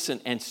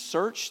 Listen, and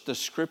searched the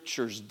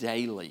scriptures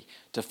daily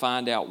to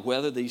find out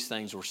whether these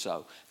things were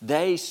so.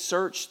 They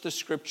searched the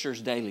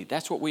scriptures daily.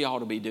 That's what we ought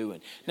to be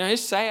doing. Now,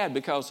 it's sad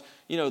because,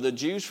 the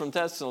Jews from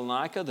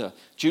Thessalonica, the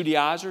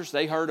Judaizers,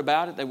 they heard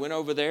about it. They went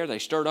over there. They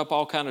stirred up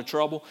all kind of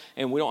trouble.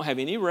 And we don't have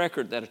any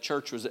record that a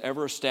church was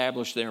ever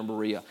established there in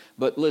Berea.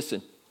 But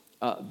listen,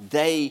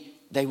 they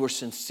were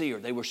sincere.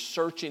 They were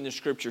searching the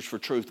scriptures for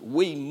truth.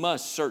 We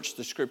must search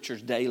the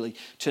scriptures daily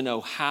to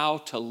know how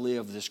to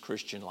live this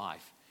Christian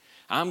life.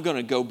 I'm going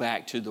to go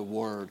back to the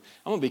Word.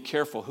 I'm going to be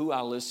careful who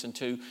I listen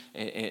to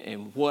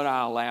and what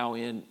I allow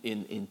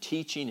in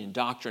teaching and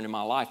doctrine in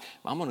my life.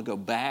 I'm going to go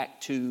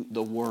back to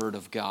the Word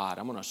of God.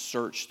 I'm going to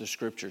search the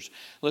Scriptures.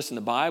 Listen,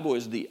 the Bible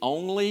is the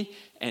only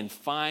and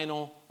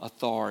final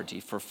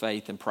authority for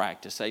faith and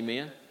practice.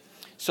 Amen?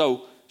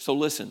 So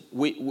listen,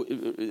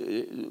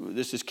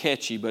 this is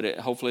catchy, but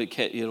hopefully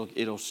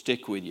it'll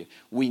stick with you.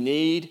 We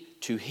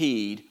need to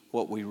heed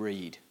what we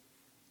read.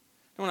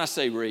 And when I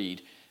say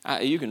read,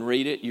 you can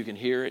read it, you can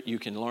hear it, you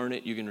can learn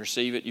it, you can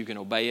receive it, you can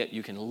obey it,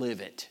 you can live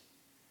it.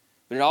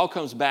 But it all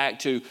comes back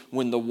to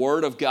when the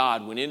Word of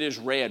God, when it is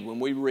read, when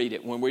we read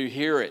it, when we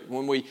hear it,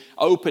 when we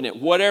open it,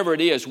 whatever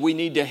it is, we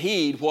need to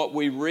heed what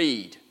we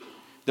read.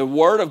 The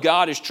Word of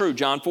God is true.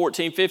 John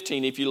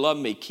 14:15, if you love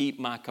me, keep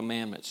my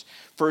commandments.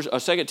 2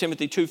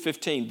 Timothy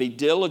 2:15, be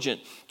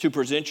diligent to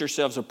present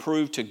yourselves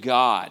approved to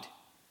God,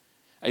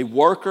 a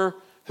worker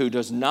who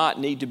does not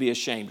need to be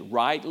ashamed,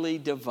 rightly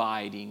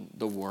dividing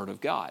the Word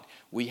of God.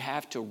 We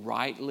have to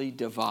rightly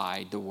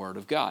divide the Word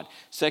of God.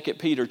 2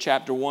 Peter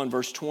chapter 1,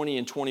 verse 20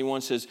 and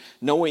 21 says,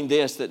 knowing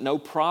this, that no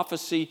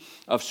prophecy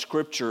of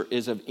Scripture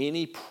is of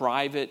any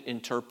private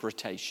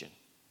interpretation.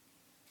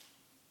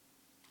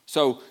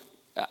 So,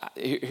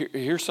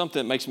 here's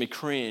something that makes me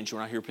cringe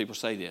when I hear people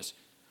say this.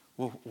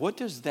 Well, what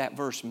does that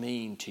verse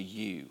mean to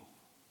you?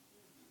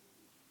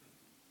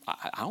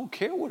 I don't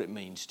care what it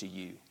means to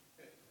you.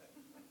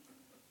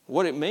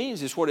 What it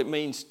means is what it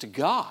means to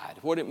God,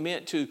 what it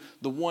meant to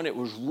the one it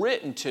was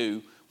written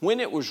to,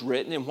 when it was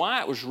written, and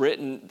why it was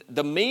written.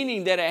 The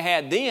meaning that it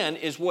had then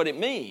is what it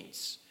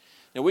means.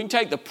 Now, we can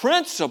take the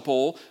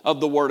principle of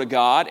the Word of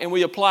God and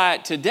we apply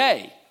it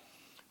today.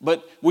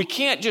 But we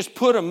can't just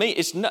put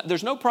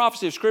there's no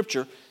prophecy of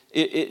Scripture.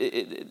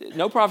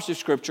 No prophecy of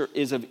Scripture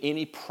is of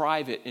any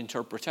private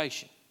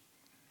interpretation.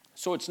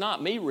 So it's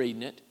not me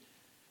reading it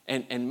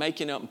and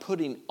making up and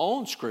putting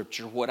on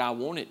Scripture what I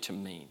want it to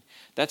mean.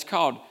 That's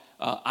called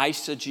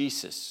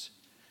eisegesis.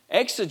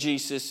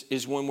 Exegesis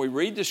is when we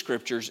read the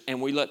Scriptures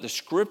and we let the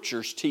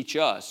Scriptures teach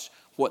us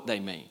what they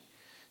mean.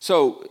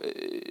 So,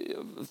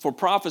 for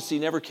prophecy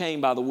never came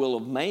by the will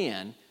of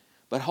man,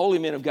 but holy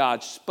men of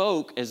God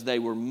spoke as they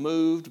were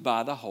moved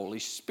by the Holy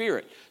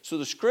Spirit. So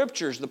the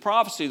Scriptures, the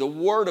prophecy, the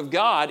Word of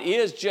God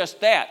is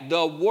just that,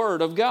 the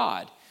Word of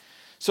God.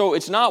 So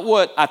it's not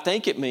what I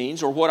think it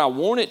means or what I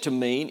want it to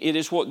mean. It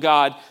is what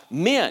God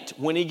meant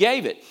when He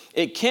gave it.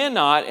 It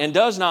cannot and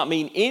does not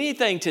mean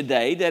anything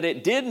today that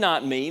it did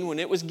not mean when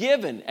it was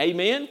given.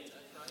 Amen?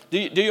 Do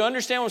you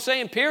understand what I'm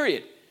saying?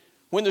 Period.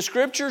 When the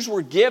Scriptures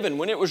were given,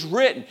 when it was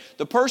written,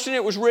 the person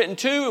it was written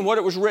to and what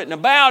it was written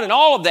about and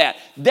all of that,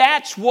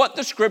 that's what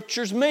the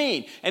Scriptures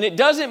mean. And it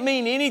doesn't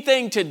mean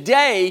anything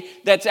today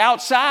that's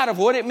outside of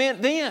what it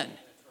meant then.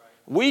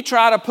 We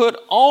try to put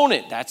on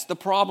it. That's the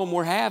problem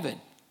we're having.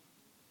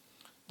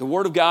 The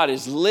Word of God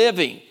is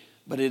living,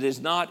 but it is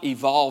not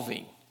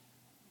evolving.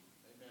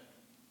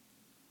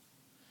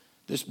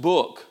 This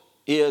book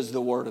is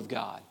the Word of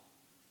God.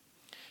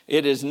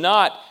 It is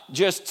not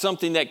just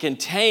something that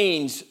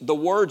contains the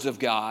words of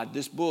God.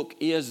 This book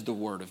is the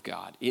Word of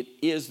God. It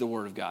is the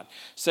Word of God.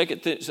 2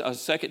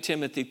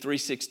 Timothy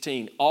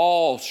 3:16,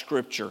 all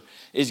Scripture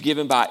is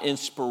given by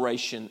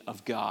inspiration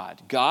of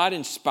God. God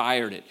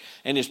inspired it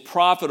and is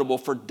profitable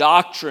for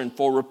doctrine,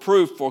 for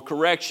reproof, for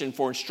correction,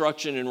 for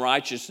instruction in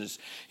righteousness.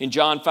 In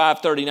John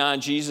 5:39,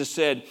 Jesus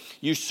said,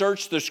 you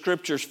search the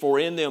Scriptures, for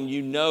in them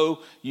you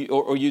know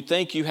or you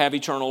think you have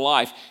eternal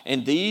life,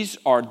 and these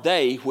are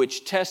they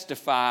which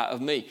testify of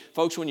me.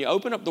 Folks, when you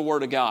open up the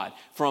Word of God,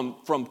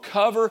 from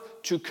cover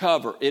to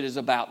cover, it is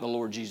about the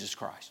Lord Jesus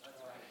Christ.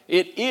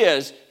 It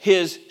is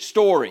His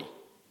story.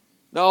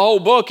 The whole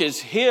book is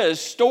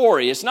His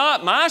story. It's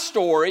not my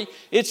story,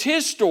 it's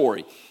His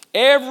story.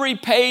 Every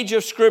page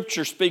of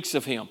Scripture speaks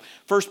of Him.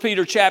 1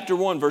 Peter chapter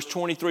 1, verse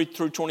 23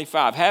 through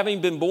 25.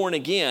 Having been born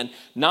again,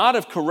 not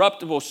of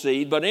corruptible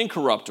seed, but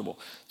incorruptible,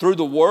 through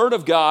the Word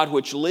of God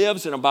which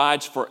lives and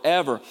abides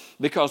forever,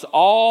 because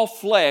all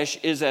flesh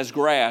is as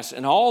grass,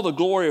 and all the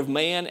glory of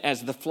man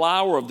as the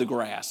flower of the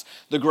grass.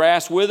 The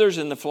grass withers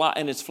and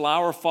its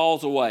flower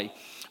falls away,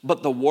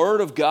 but the Word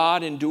of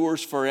God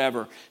endures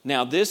forever.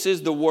 Now this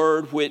is the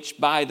Word which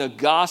by the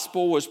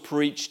gospel was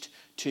preached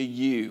to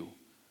you.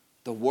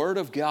 The Word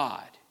of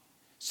God.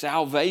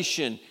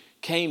 Salvation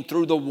came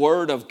through the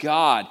Word of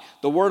God.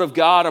 The Word of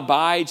God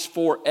abides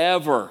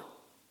forever.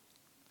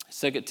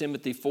 2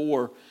 Timothy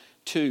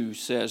 4:2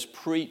 says,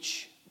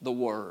 preach the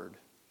Word.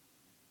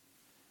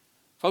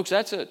 Folks,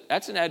 that's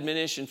an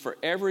admonition for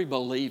every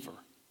believer.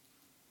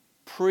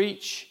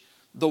 Preach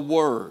the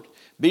Word.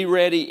 Be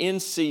ready in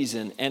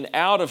season and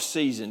out of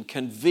season.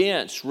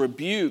 Convince,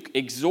 rebuke,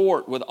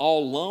 exhort with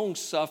all long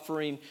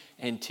suffering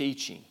and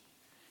teaching.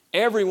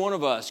 Every one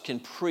of us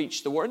can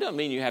preach the Word. It doesn't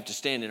mean you have to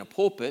stand in a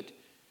pulpit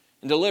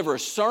and deliver a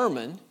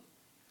sermon.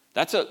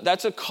 That's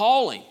a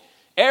calling.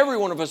 Every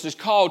one of us is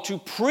called to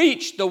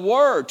preach the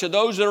Word to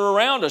those that are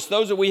around us,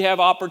 those that we have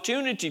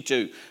opportunity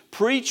to.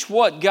 Preach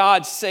what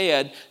God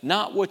said,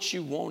 not what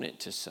you want it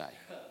to say.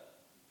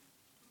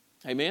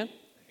 Amen?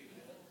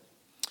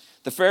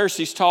 The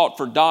Pharisees taught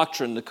for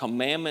doctrine the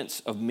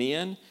commandments of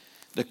men,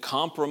 the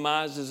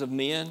compromises of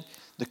men,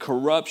 the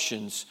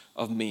corruptions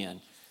of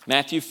men.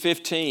 Matthew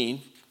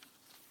 15,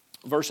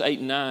 verse 8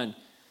 and 9,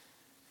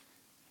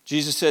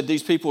 Jesus said,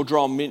 these people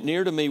draw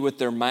near to me with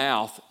their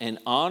mouth and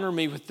honor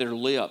me with their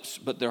lips,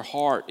 but their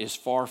heart is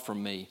far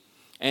from me.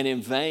 And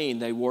in vain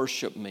they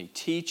worship me,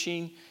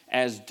 teaching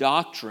as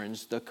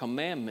doctrines the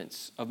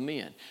commandments of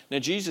men. Now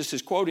Jesus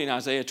is quoting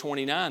Isaiah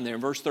 29 there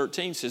in verse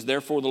 13, says,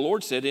 therefore the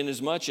Lord said,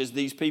 inasmuch as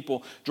these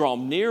people draw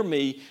near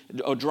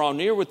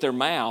with their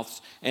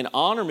mouths and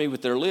honor me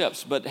with their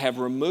lips, but have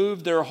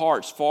removed their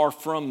hearts far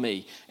from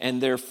me,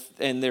 and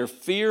their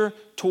fear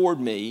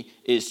toward me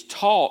is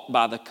taught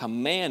by the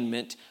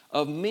commandment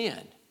of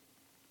men.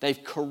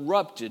 They've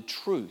corrupted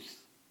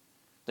truth.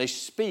 They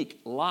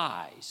speak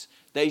lies.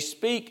 They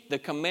speak the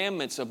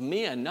commandments of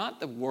men, not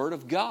the word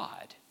of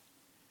God.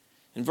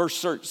 In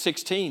verse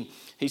 16,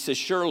 he says,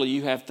 surely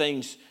you have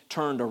things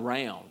turned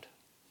around.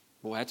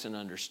 Boy, that's an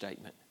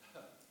understatement.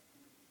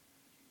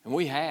 And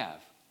we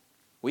have.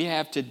 We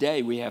have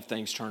today, we have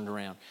things turned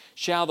around.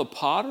 Shall the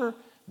potter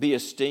be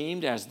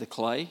esteemed as the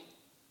clay?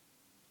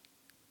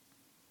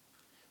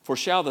 For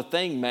shall the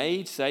thing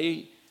made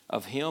say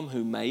of him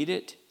who made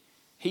it,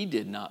 he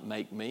did not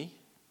make me?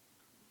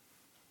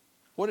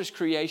 What is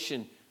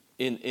creation,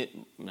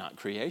 not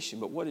creation,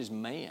 but what does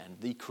man,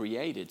 the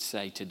created,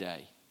 say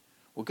today?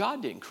 Well,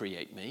 God didn't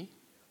create me.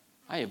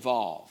 I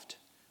evolved.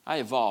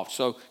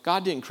 So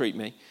God didn't create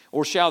me.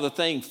 Or shall the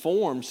thing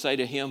formed say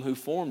to him who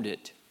formed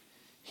it,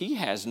 he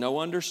has no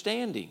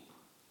understanding?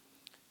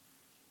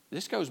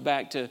 This goes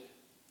back to,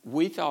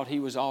 we thought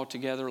he was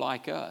altogether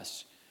like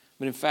us.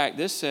 But in fact,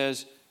 this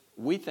says,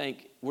 we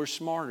think we're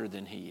smarter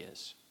than he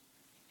is.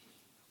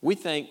 We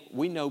think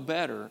we know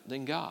better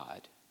than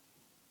God.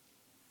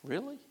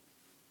 Really?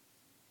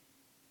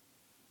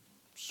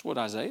 That's what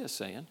Isaiah is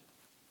saying.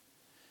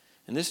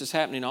 And this is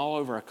happening all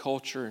over our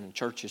culture and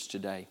churches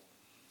today.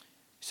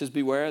 He says,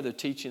 beware of the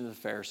teaching of the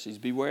Pharisees.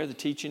 Beware of the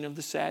teaching of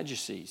the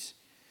Sadducees.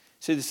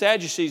 See, the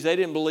Sadducees, they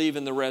didn't believe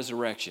in the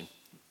resurrection.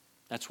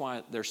 That's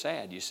why they're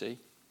sad, you see.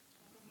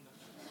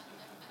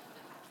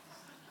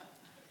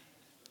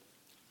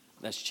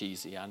 That's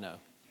cheesy, I know.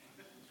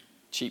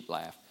 Cheap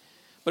laugh.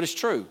 But it's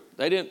true.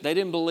 They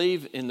didn't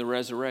believe in the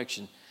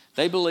resurrection.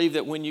 They believed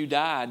that when you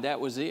died, that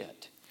was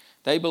it.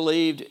 They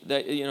believed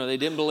that, they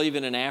didn't believe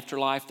in an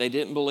afterlife. They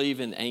didn't believe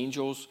in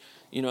angels.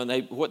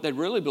 What they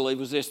really believed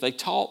was this. They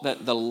taught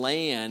that the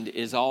land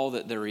is all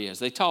that there is.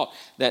 They taught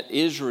that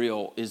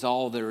Israel is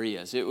all there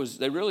is.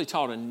 They really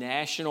taught a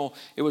national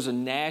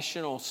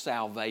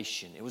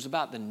salvation. It was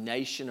about the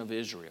nation of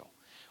Israel.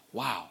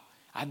 Wow,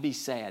 I'd be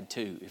sad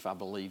too if I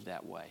believed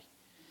that way.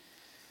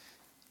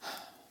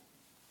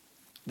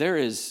 There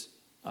is,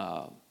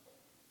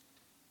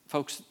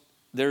 folks,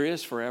 there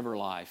is forever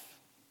life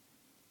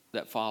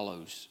that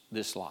follows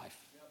this life.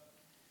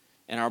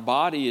 And our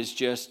body is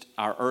just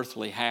our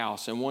earthly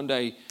house. And one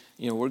day,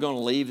 we're going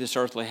to leave this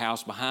earthly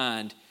house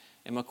behind.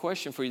 And my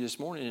question for you this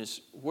morning is,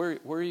 where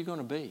are you going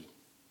to be?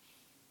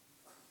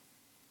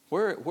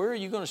 Where are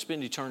you going to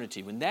spend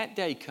eternity? When that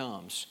day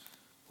comes,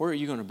 where are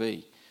you going to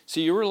be?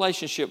 See, your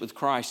relationship with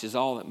Christ is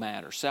all that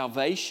matters.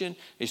 Salvation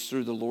is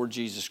through the Lord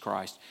Jesus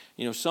Christ.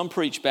 Some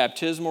preach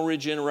baptismal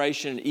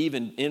regeneration and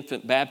even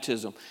infant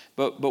baptism,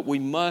 but we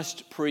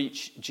must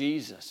preach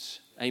Jesus.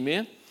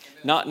 Amen?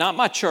 Not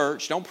my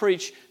church. Don't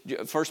preach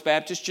First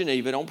Baptist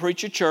Geneva. Don't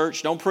preach your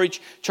church. Don't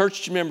preach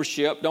church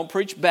membership. Don't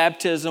preach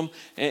baptism.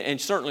 And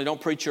certainly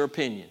don't preach your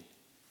opinion.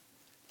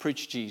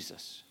 Preach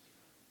Jesus.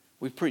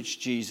 We preach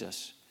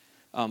Jesus.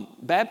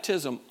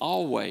 Baptism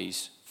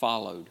always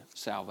followed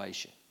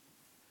salvation.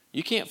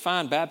 You can't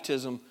find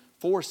baptism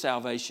for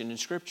salvation in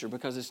Scripture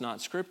because it's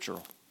not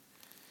scriptural.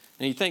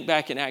 And you think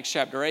back in Acts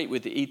chapter 8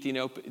 with the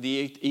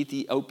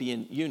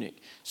Ethiopian eunuch.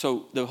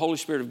 So the Holy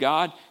Spirit of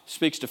God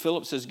speaks to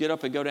Philip, says, get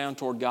up and go down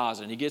toward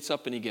Gaza. And he gets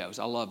up and he goes.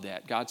 I love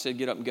that. God said,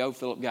 get up and go.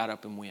 Philip got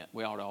up and went.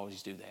 We ought to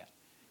always do that.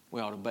 We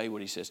ought to obey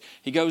what he says.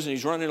 He goes and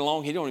he's running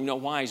along. He don't even know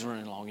why he's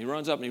running along. He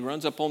runs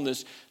up on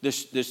this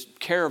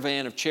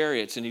caravan of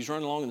chariots, and he's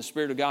running along, and the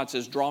Spirit of God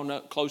says,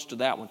 draw close to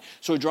that one.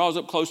 So he draws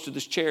up close to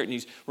this chariot, and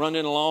he's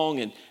running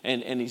along,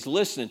 and he's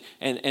listening.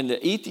 And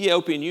the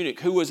Ethiopian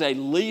eunuch, who was a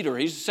leader,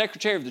 he's the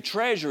secretary of the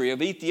treasury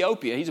of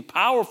Ethiopia. He's a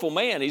powerful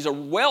man. He's a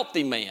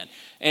wealthy man.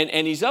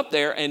 And he's up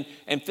there,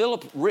 and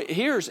Philip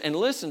hears and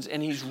listens,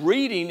 and he's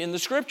reading in the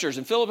Scriptures.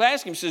 And Philip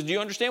asks him, says, do you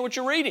understand what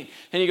you're reading?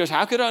 And he goes,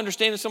 how could I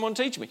understand if someone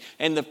teach me?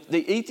 And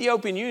the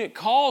Ethiopian eunuch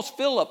calls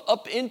Philip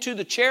up into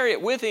the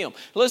chariot with him.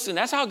 Listen,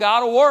 that's how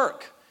God will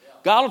work.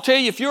 God will tell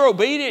you if you're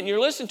obedient and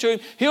you're listening to him,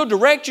 he'll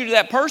direct you to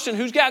that person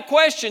who's got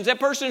questions, that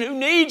person who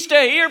needs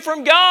to hear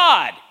from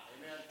God.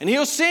 Amen. And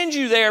he'll send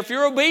you there if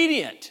you're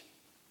obedient.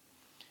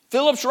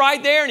 Philip's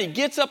right there, and he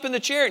gets up in the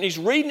chariot, and he's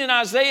reading in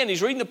Isaiah, and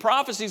he's reading the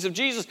prophecies of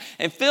Jesus,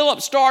 and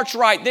Philip starts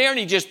right there, and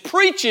he just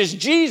preaches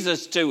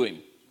Jesus to him.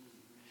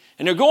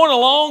 And they're going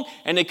along,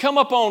 and they come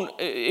up on,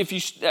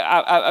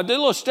 I did a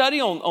little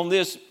study on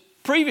this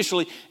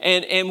previously,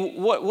 and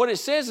what it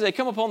says is they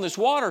come up on this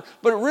water,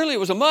 but it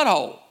was a mud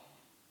hole.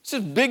 It's a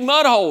big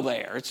mud hole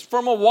there. It's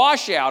from a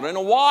washout in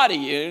a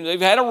wadi. They've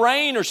had a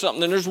rain or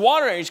something, and there's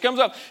water there. He comes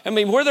up. I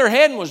mean, where they're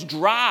heading was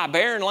dry,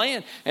 barren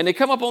land. And they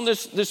come up on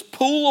this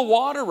pool of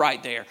water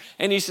right there.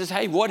 And he says,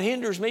 hey, what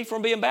hinders me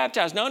from being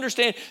baptized? Now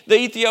understand, the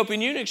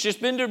Ethiopian eunuch's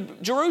just been to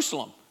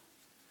Jerusalem.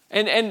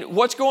 And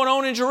what's going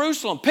on in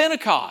Jerusalem?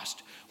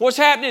 Pentecost. What's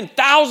happening?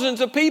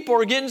 Thousands of people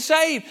are getting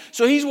saved.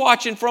 So he's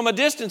watching from a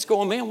distance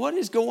going, man, what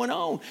is going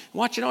on?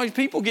 Watching all these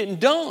people getting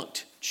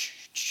dunked.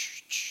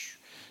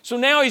 So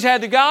now he's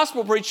had the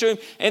gospel preached to him,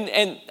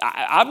 and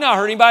I've not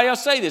heard anybody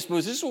else say this, but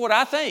this is what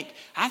I think.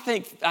 I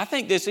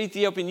think this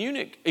Ethiopian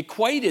eunuch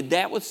equated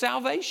that with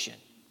salvation.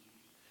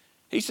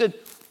 He said,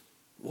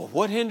 well,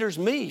 what hinders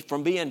me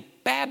from being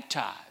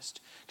baptized?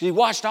 Because he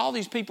watched all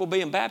these people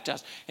being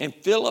baptized. And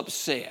Philip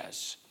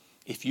says,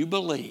 if you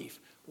believe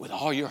with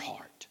all your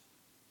heart,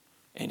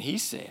 and he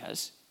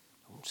says,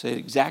 I'll say it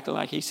exactly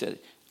like he said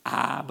it,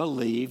 I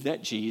believe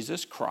that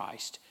Jesus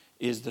Christ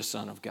is the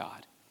Son of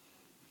God.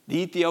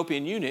 The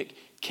Ethiopian eunuch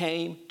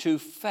came to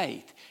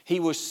faith. He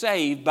was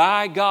saved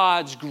by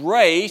God's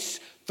grace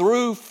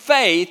through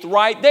faith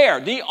right there.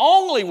 The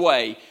only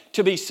way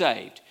to be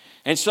saved.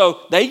 And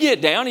so they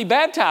get down, he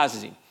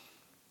baptizes him.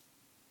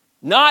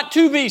 Not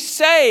to be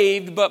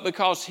saved, but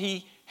because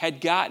he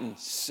had gotten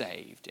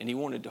saved. And he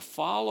wanted to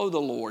follow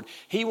the Lord.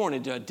 He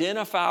wanted to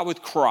identify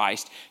with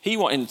Christ.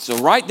 And so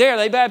right there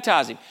they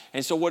baptize him.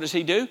 And so what does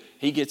he do?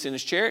 He gets in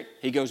his chariot,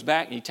 he goes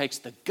back and he takes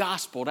the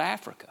gospel to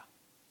Africa.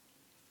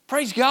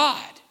 Praise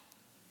God.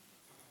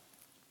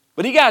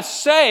 But he got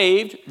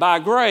saved by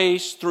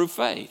grace through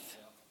faith.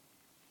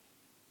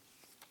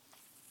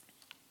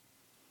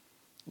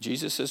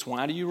 Jesus says,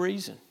 why do you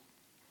reason?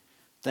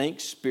 Think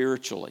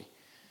spiritually.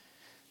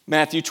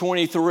 Matthew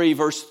 23,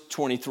 verse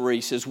 23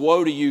 says,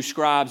 woe to you,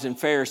 scribes and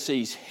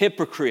Pharisees,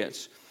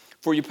 hypocrites,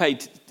 for you pay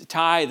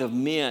tithe of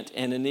mint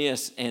and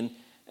anise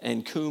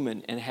and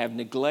cumin, and have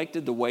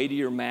neglected the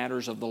weightier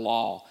matters of the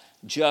law,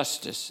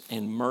 justice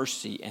and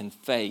mercy and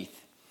faith.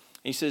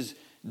 He says,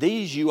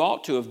 these you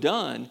ought to have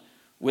done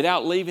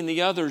without leaving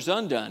the others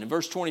undone. In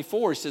verse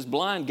 24, he says,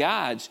 blind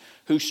guides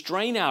who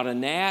strain out a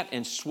gnat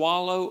and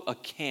swallow a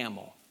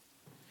camel.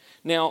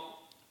 Now,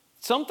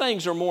 some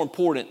things are more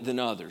important than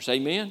others.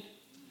 Amen?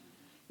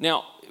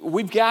 Now,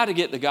 we've got to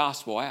get the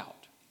gospel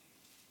out.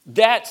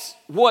 That's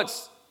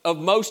what's of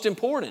most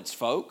importance,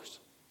 folks,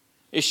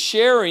 is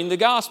sharing the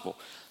gospel.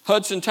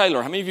 Hudson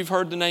Taylor. How many of you have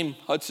heard the name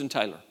Hudson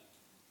Taylor?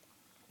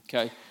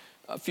 Okay.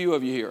 A few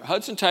of you here.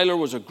 Hudson Taylor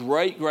was a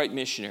great, great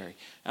missionary.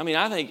 I mean,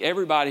 I think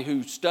everybody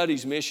who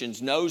studies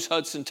missions knows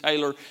Hudson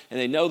Taylor, and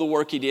they know the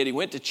work he did. He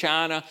went to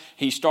China.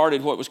 He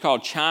started what was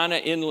called China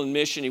Inland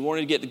Mission. He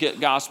wanted to get the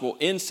gospel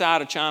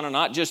inside of China,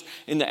 not just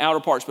in the outer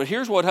parts. But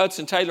here's what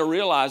Hudson Taylor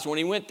realized when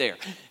he went there.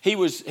 He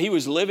was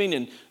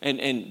living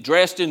and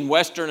dressed in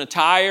Western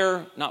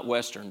attire, not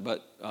Western,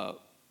 but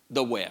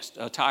the West,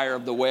 attire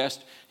of the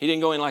West. He didn't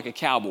go in like a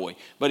cowboy,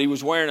 but he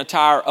was wearing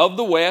attire of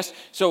the West.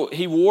 So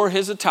he wore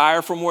his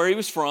attire from where he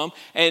was from.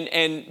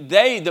 And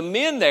the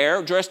men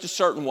there dressed a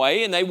certain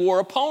way, and they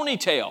wore a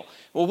ponytail.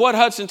 Well, what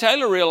Hudson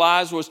Taylor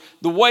realized was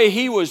the way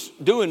he was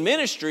doing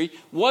ministry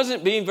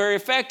wasn't being very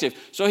effective.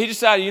 So he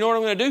decided, you know what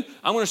I'm going to do?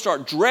 I'm going to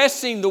start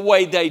dressing the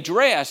way they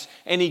dress.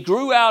 And he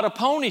grew out a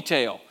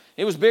ponytail.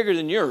 It was bigger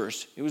than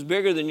yours. It was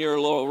bigger than your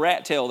little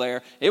rat tail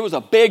there. It was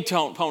a big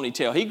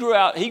ponytail. He grew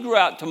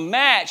out to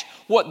match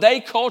what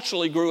they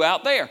culturally grew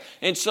out there.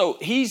 And so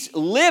he's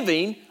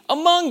living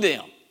among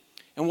them.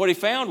 And what he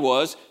found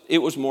was it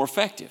was more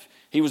effective.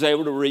 He was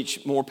able to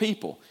reach more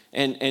people.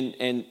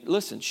 And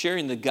listen,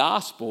 sharing the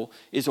gospel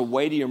is a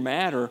weightier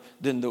matter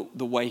than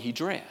the way he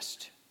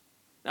dressed.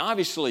 Now,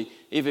 obviously,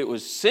 if it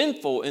was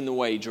sinful in the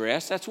way he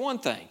dressed, that's one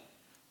thing.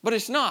 But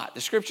it's not.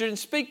 The Scripture didn't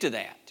speak to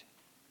that.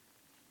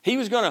 He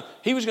was going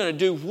to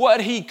do what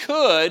he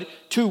could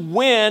to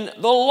win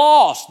the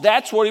lost.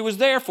 That's what he was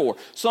there for.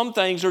 Some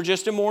things are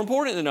just more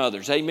important than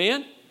others.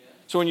 Amen?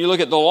 So when you look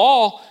at the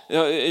law,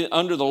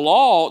 under the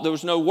law, there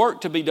was no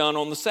work to be done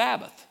on the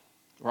Sabbath.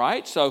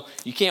 Right? So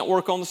you can't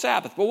work on the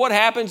Sabbath. But what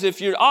happens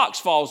if your ox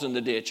falls in the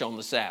ditch on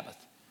the Sabbath?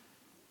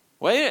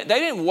 Well, they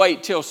didn't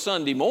wait till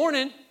Sunday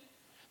morning.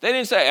 They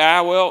didn't say,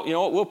 well, you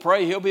know what, we'll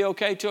pray he'll be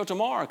okay till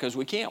tomorrow because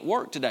we can't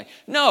work today.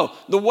 No,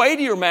 the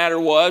weightier matter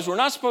was we're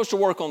not supposed to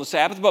work on the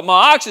Sabbath, but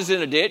my ox is in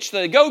a ditch, so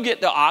they go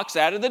get the ox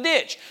out of the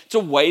ditch. It's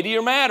a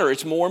weightier matter.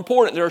 It's more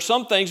important. There are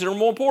some things that are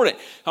more important.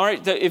 All right,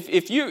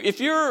 if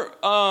you're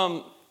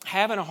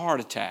having a heart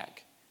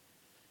attack,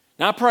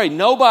 now I pray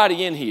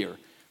nobody in here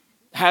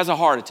has a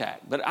heart attack.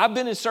 But I've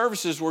been in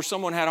services where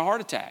someone had a heart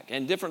attack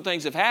and different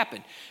things have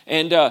happened.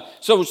 And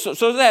so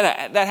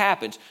that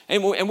happens.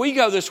 And we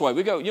go this way.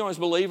 We go, as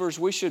believers,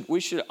 we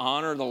should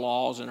honor the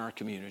laws in our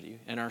community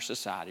and our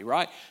society,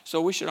 right?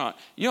 So we should honor,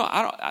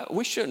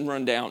 we shouldn't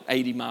run down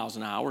 80 miles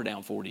an hour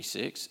down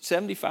 46.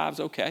 75 is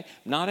okay,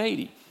 not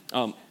 80.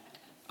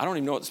 I don't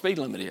even know what the speed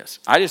limit is.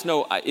 I just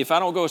know if I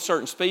don't go a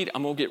certain speed,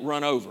 I'm going to get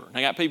run over. And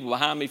I got people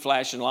behind me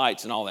flashing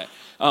lights and all that.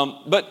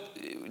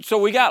 So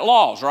we got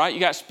laws, right? You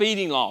got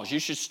speeding laws. You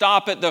should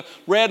stop at the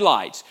red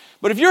lights.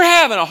 But if you're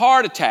having a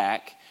heart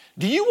attack,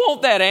 Do you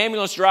want that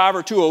ambulance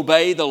driver to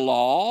obey the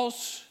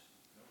laws?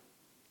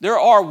 There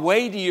are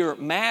weightier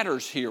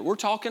matters here. We're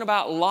talking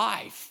about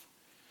life.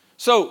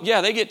 So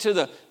yeah, they get to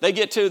the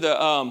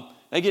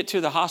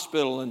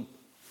hospital and,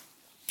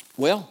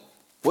 well,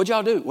 what'd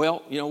y'all do?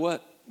 Well, you know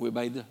what? We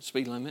obeyed the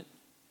speed limit.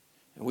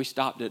 And we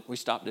stopped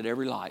at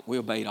every light. We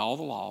obeyed all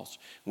the laws.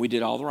 We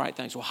did all the right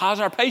things. Well, how's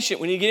our patient?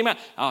 We need to get him out.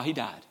 Oh, he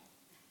died.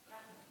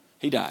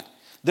 He died.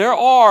 There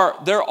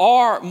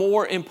are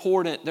more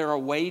important, there are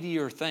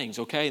weightier things,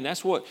 okay? And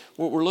that's what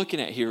we're looking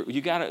at here. You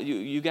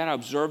gotta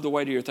observe the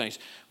weightier things.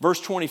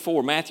 Verse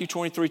 24, Matthew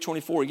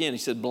 23:24, again, he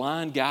said,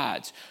 blind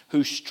guides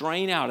who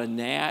strain out a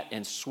gnat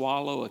and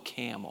swallow a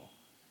camel.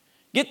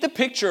 Get the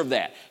picture of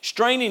that.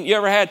 Straining, you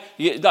ever had,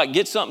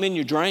 get something in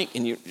your drink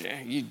and you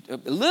a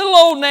little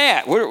old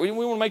gnat. We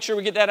want to make sure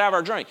we get that out of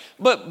our drink.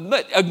 But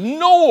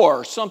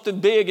ignore something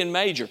big and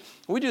major.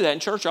 We do that in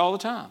church all the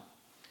time.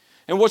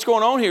 And what's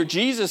going on here,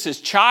 Jesus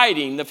is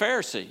chiding the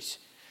Pharisees.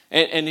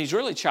 And he's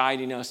really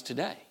chiding us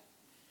today.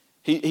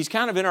 He's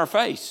kind of in our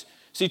face.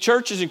 See,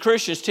 churches and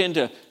Christians tend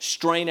to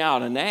strain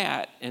out a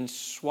gnat and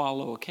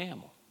swallow a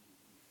camel.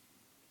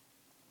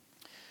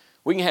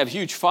 We can have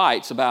huge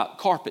fights about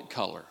carpet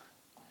color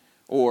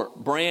or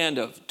brand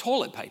of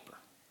toilet paper.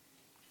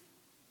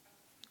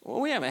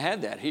 Well, we haven't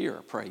had that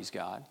here, praise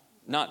God.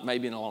 Not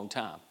maybe in a long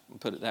time, I'll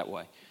put it that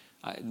way.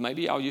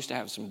 Maybe y'all used to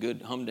have some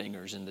good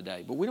humdingers in the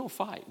day, but we don't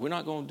fight. We're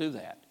not going to do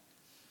that.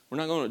 We're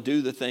not going to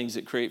do the things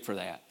that create for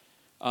that.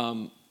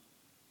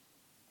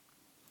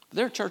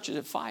 There are churches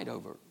that fight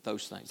over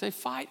those things. They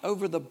fight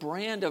over the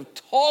brand of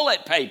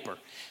toilet paper.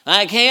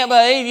 I can't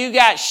believe you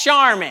got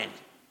Charmin.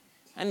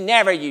 I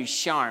never use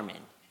Charmin.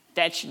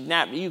 That's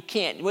not, you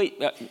can't, wait,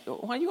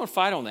 why are you going to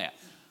fight on that?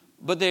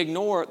 But they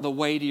ignore the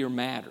weightier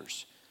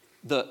matters,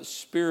 the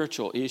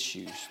spiritual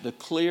issues, the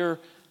clear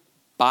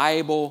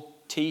Bible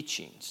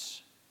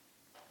teachings.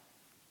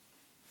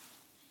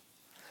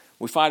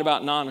 We fight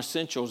about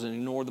non-essentials and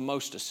ignore the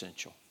most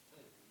essential.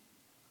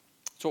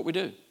 That's what we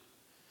do.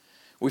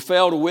 We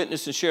fail to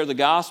witness and share the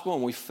gospel,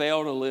 and we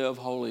fail to live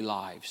holy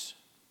lives.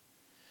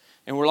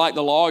 And we're like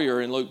the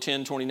lawyer in Luke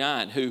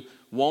 10:29 who,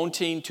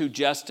 wanting to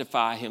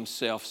justify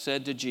himself,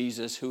 said to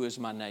Jesus, "Who is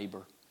my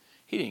neighbor?"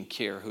 He didn't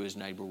care who his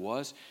neighbor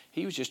was.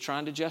 He was just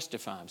trying to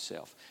justify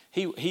himself.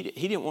 He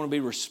didn't want to be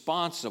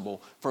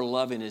responsible for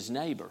loving his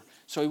neighbor.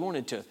 So he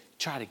wanted to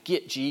try to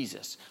get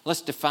Jesus.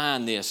 Let's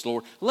define this,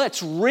 Lord.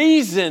 Let's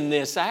reason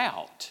this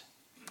out.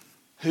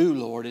 Who,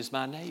 Lord, is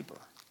my neighbor?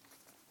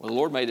 Well, the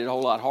Lord made it a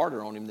whole lot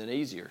harder on him than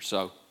easier.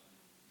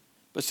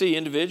 But see,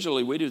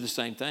 individually, we do the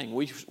same thing.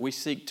 We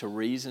seek to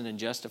reason and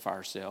justify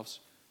ourselves.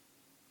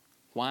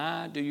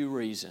 Why do you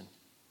reason?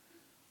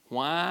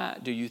 Why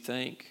do you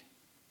think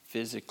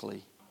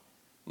physically,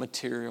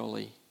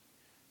 materially,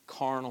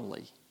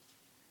 carnally?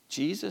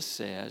 Jesus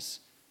says,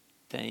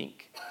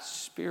 think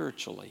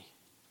spiritually.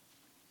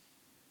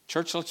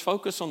 Church, let's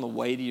focus on the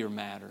weightier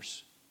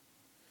matters.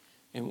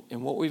 And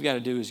what we've got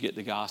to do is get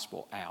the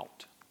gospel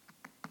out.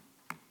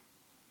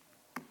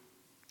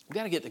 We've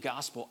got to get the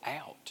gospel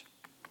out.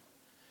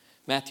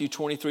 Matthew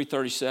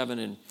 23:37,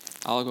 and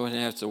I'll go ahead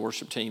and ask the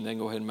worship team, then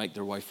go ahead and make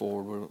their way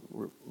forward.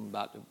 We're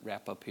about to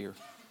wrap up here.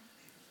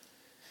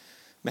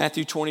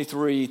 Matthew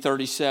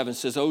 23:37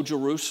 says, "O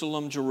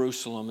Jerusalem,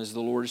 Jerusalem," as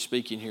the Lord is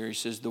speaking here, he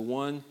says, "the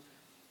one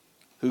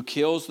who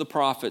kills the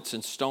prophets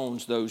and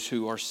stones those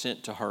who are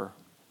sent to her.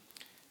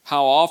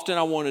 How often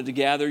I wanted to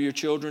gather your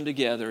children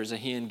together as a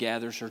hen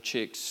gathers her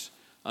chicks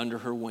under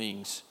her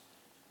wings."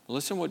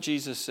 Listen what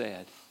Jesus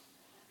said.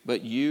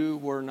 "But you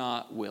were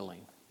not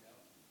willing."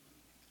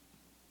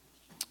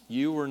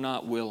 You were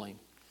not willing.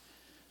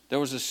 There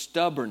was a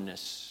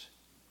stubbornness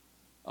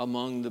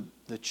among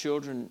the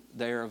children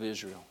there of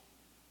Israel.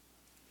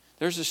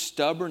 There's a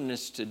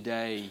stubbornness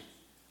today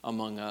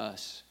among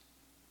us.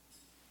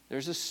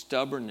 There's a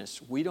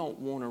stubbornness. We don't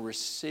want to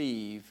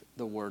receive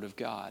the Word of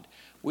God.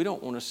 We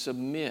don't want to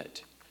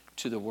submit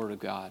to the Word of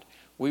God.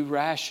 We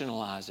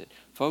rationalize it.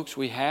 Folks,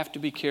 we have to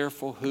be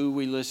careful who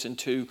we listen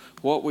to,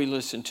 what we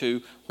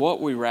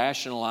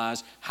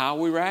rationalize, how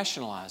we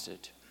rationalize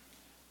it.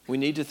 We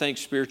need to think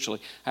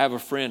spiritually. I have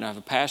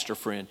a pastor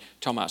friend,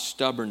 talking about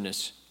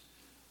stubbornness,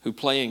 who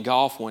playing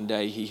golf one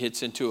day, he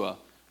hits into a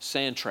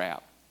sand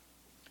trap.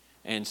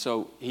 And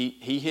so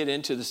he hit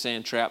into the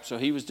sand trap, so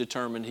he was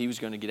determined he was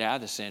going to get out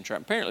of the sand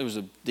trap. Apparently it was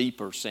a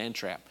deeper sand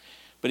trap.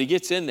 But he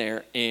gets in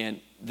there,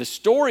 and the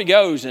story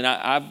goes, and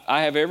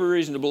I have every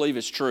reason to believe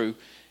it's true,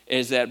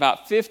 is that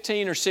about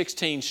 15 or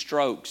 16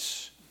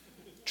 strokes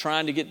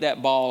trying to get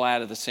that ball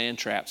out of the sand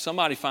trap,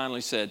 somebody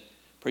finally said,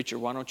 "Preacher,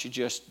 why don't you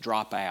just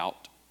drop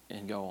out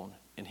and go on?"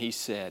 And he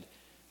said,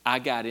 "I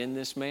got in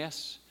this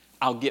mess.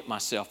 I'll get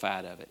myself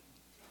out of it."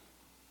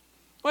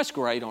 Well, that's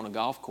great on a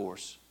golf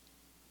course.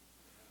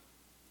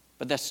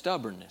 But that's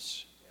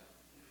stubbornness.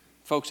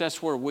 Folks,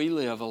 that's where we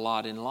live a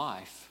lot in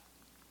life.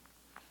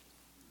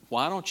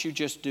 Why don't you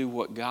just do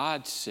what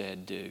God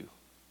said do?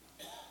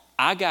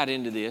 I got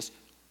into this.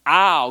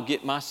 I'll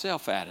get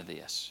myself out of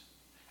this.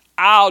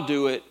 I'll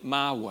do it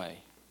my way.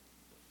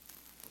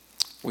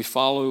 We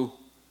follow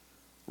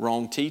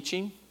wrong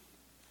teaching.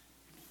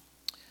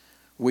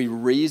 We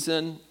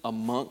reason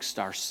amongst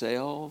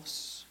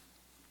ourselves,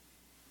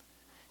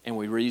 and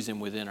we reason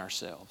within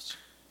ourselves.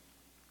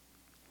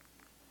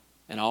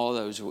 And all of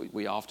those,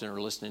 we often are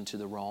listening to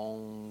the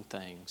wrong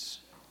things.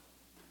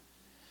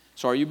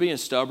 So are you being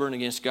stubborn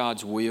against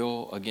God's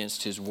will,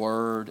 against His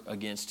word,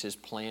 against His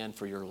plan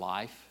for your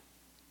life?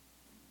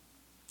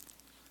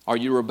 Are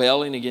you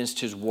rebelling against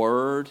His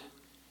word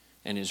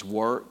and His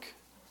work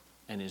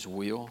and His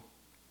will?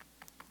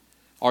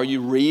 Are you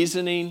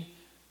reasoning?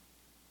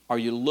 Are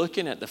you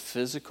looking at the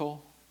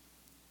physical,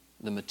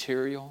 the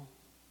material,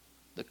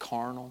 the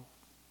carnal,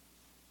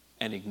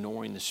 and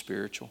ignoring the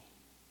spiritual?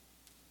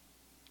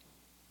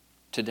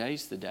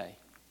 Today's the day.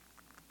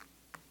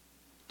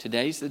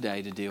 Today's the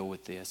day to deal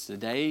with this.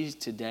 Today is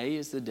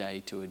the day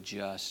to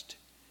adjust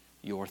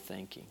your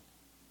thinking.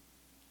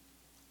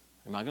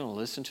 Am I going to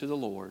listen to the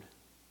Lord?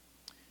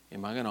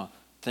 Am I going to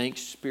think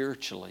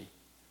spiritually?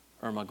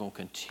 Or am I going to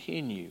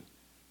continue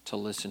to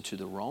listen to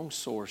the wrong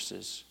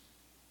sources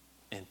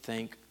and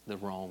think the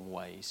wrong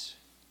ways?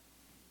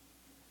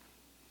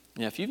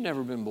 Now, if you've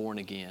never been born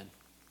again,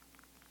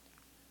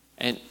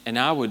 and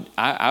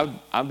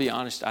I'll be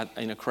honest,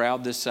 in a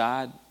crowd this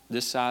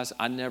size,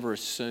 I never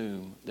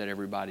assume that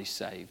everybody's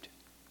saved.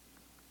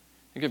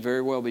 There could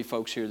very well be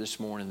folks here this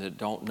morning that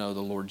don't know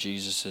the Lord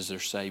Jesus as their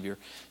Savior,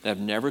 that have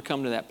never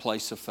come to that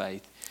place of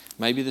faith.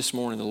 Maybe this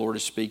morning the Lord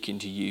is speaking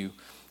to you,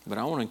 but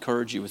I want to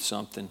encourage you with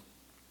something.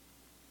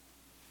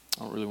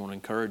 I don't really want to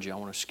encourage you. I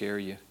want to scare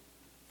you.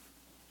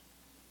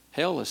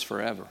 Hell is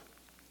forever.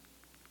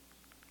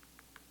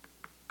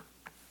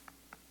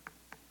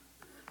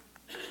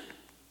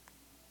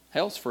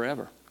 Hell's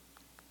forever.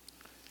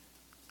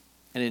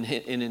 And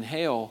in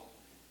hell,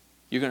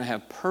 you're going to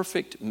have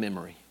perfect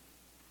memory.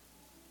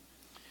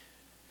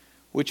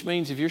 Which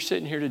means if you're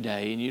sitting here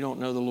today and you don't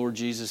know the Lord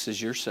Jesus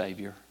as your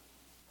Savior,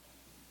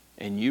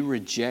 and you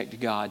reject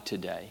God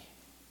today,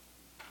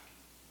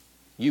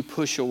 you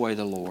push away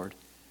the Lord,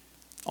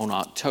 on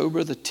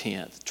October the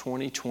 10th,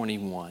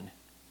 2021,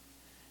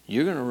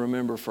 you're going to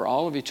remember for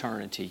all of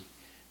eternity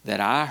that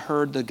I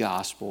heard the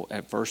gospel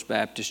at First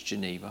Baptist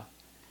Geneva.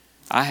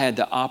 I had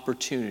the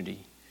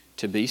opportunity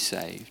to be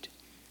saved,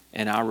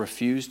 and I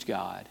refused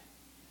God.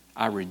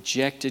 I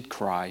rejected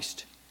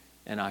Christ,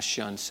 and I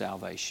shunned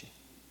salvation.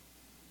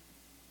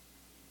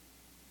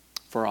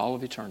 For all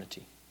of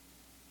eternity.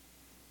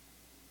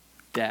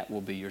 That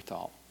will be your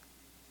thought.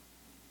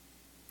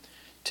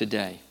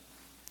 Today,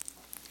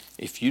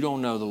 if you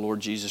don't know the Lord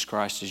Jesus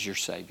Christ as your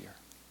Savior,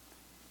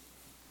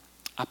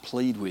 I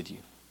plead with you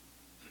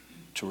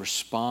to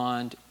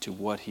respond to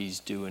what He's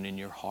doing in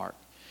your heart.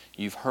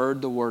 You've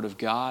heard the Word of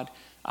God.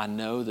 I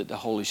know that the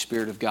Holy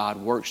Spirit of God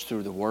works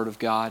through the Word of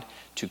God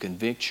to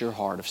convict your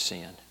heart of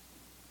sin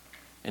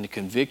and to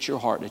convict your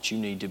heart that you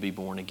need to be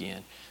born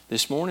again.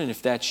 This morning,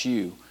 if that's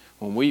you,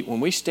 when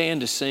we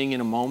stand to sing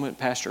in a moment,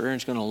 Pastor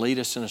Aaron's going to lead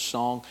us in a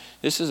song.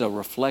 This is a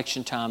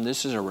reflection time.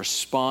 This is a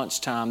response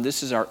time.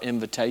 This is our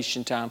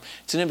invitation time.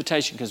 It's an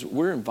invitation because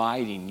we're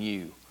inviting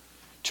you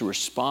to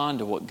respond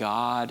to what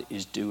God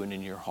is doing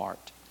in your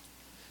heart.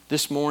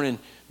 This morning,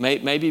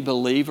 maybe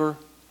believer,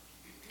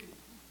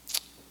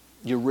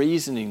 your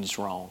reasoning's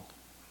wrong.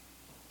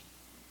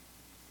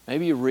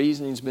 Maybe your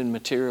reasoning's been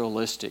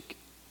materialistic.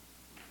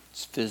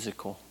 It's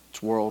physical.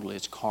 It's worldly.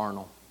 It's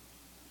carnal.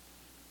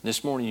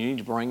 This morning you need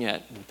to bring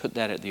that and put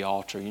that at the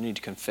altar. You need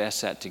to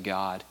confess that to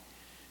God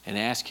and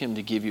ask Him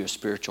to give you a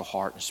spiritual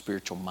heart and a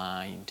spiritual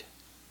mind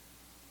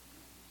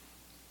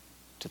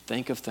to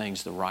think of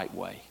things the right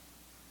way.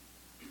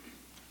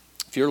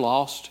 If you're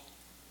lost,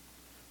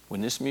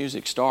 when this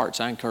music starts,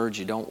 I encourage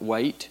you, don't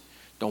wait.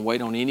 Don't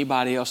wait on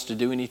anybody else to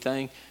do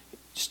anything.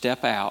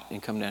 Step out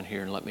and come down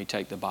here and let me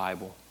take the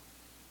Bible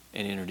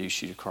and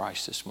introduce you to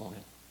Christ this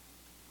morning.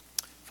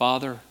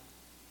 Father,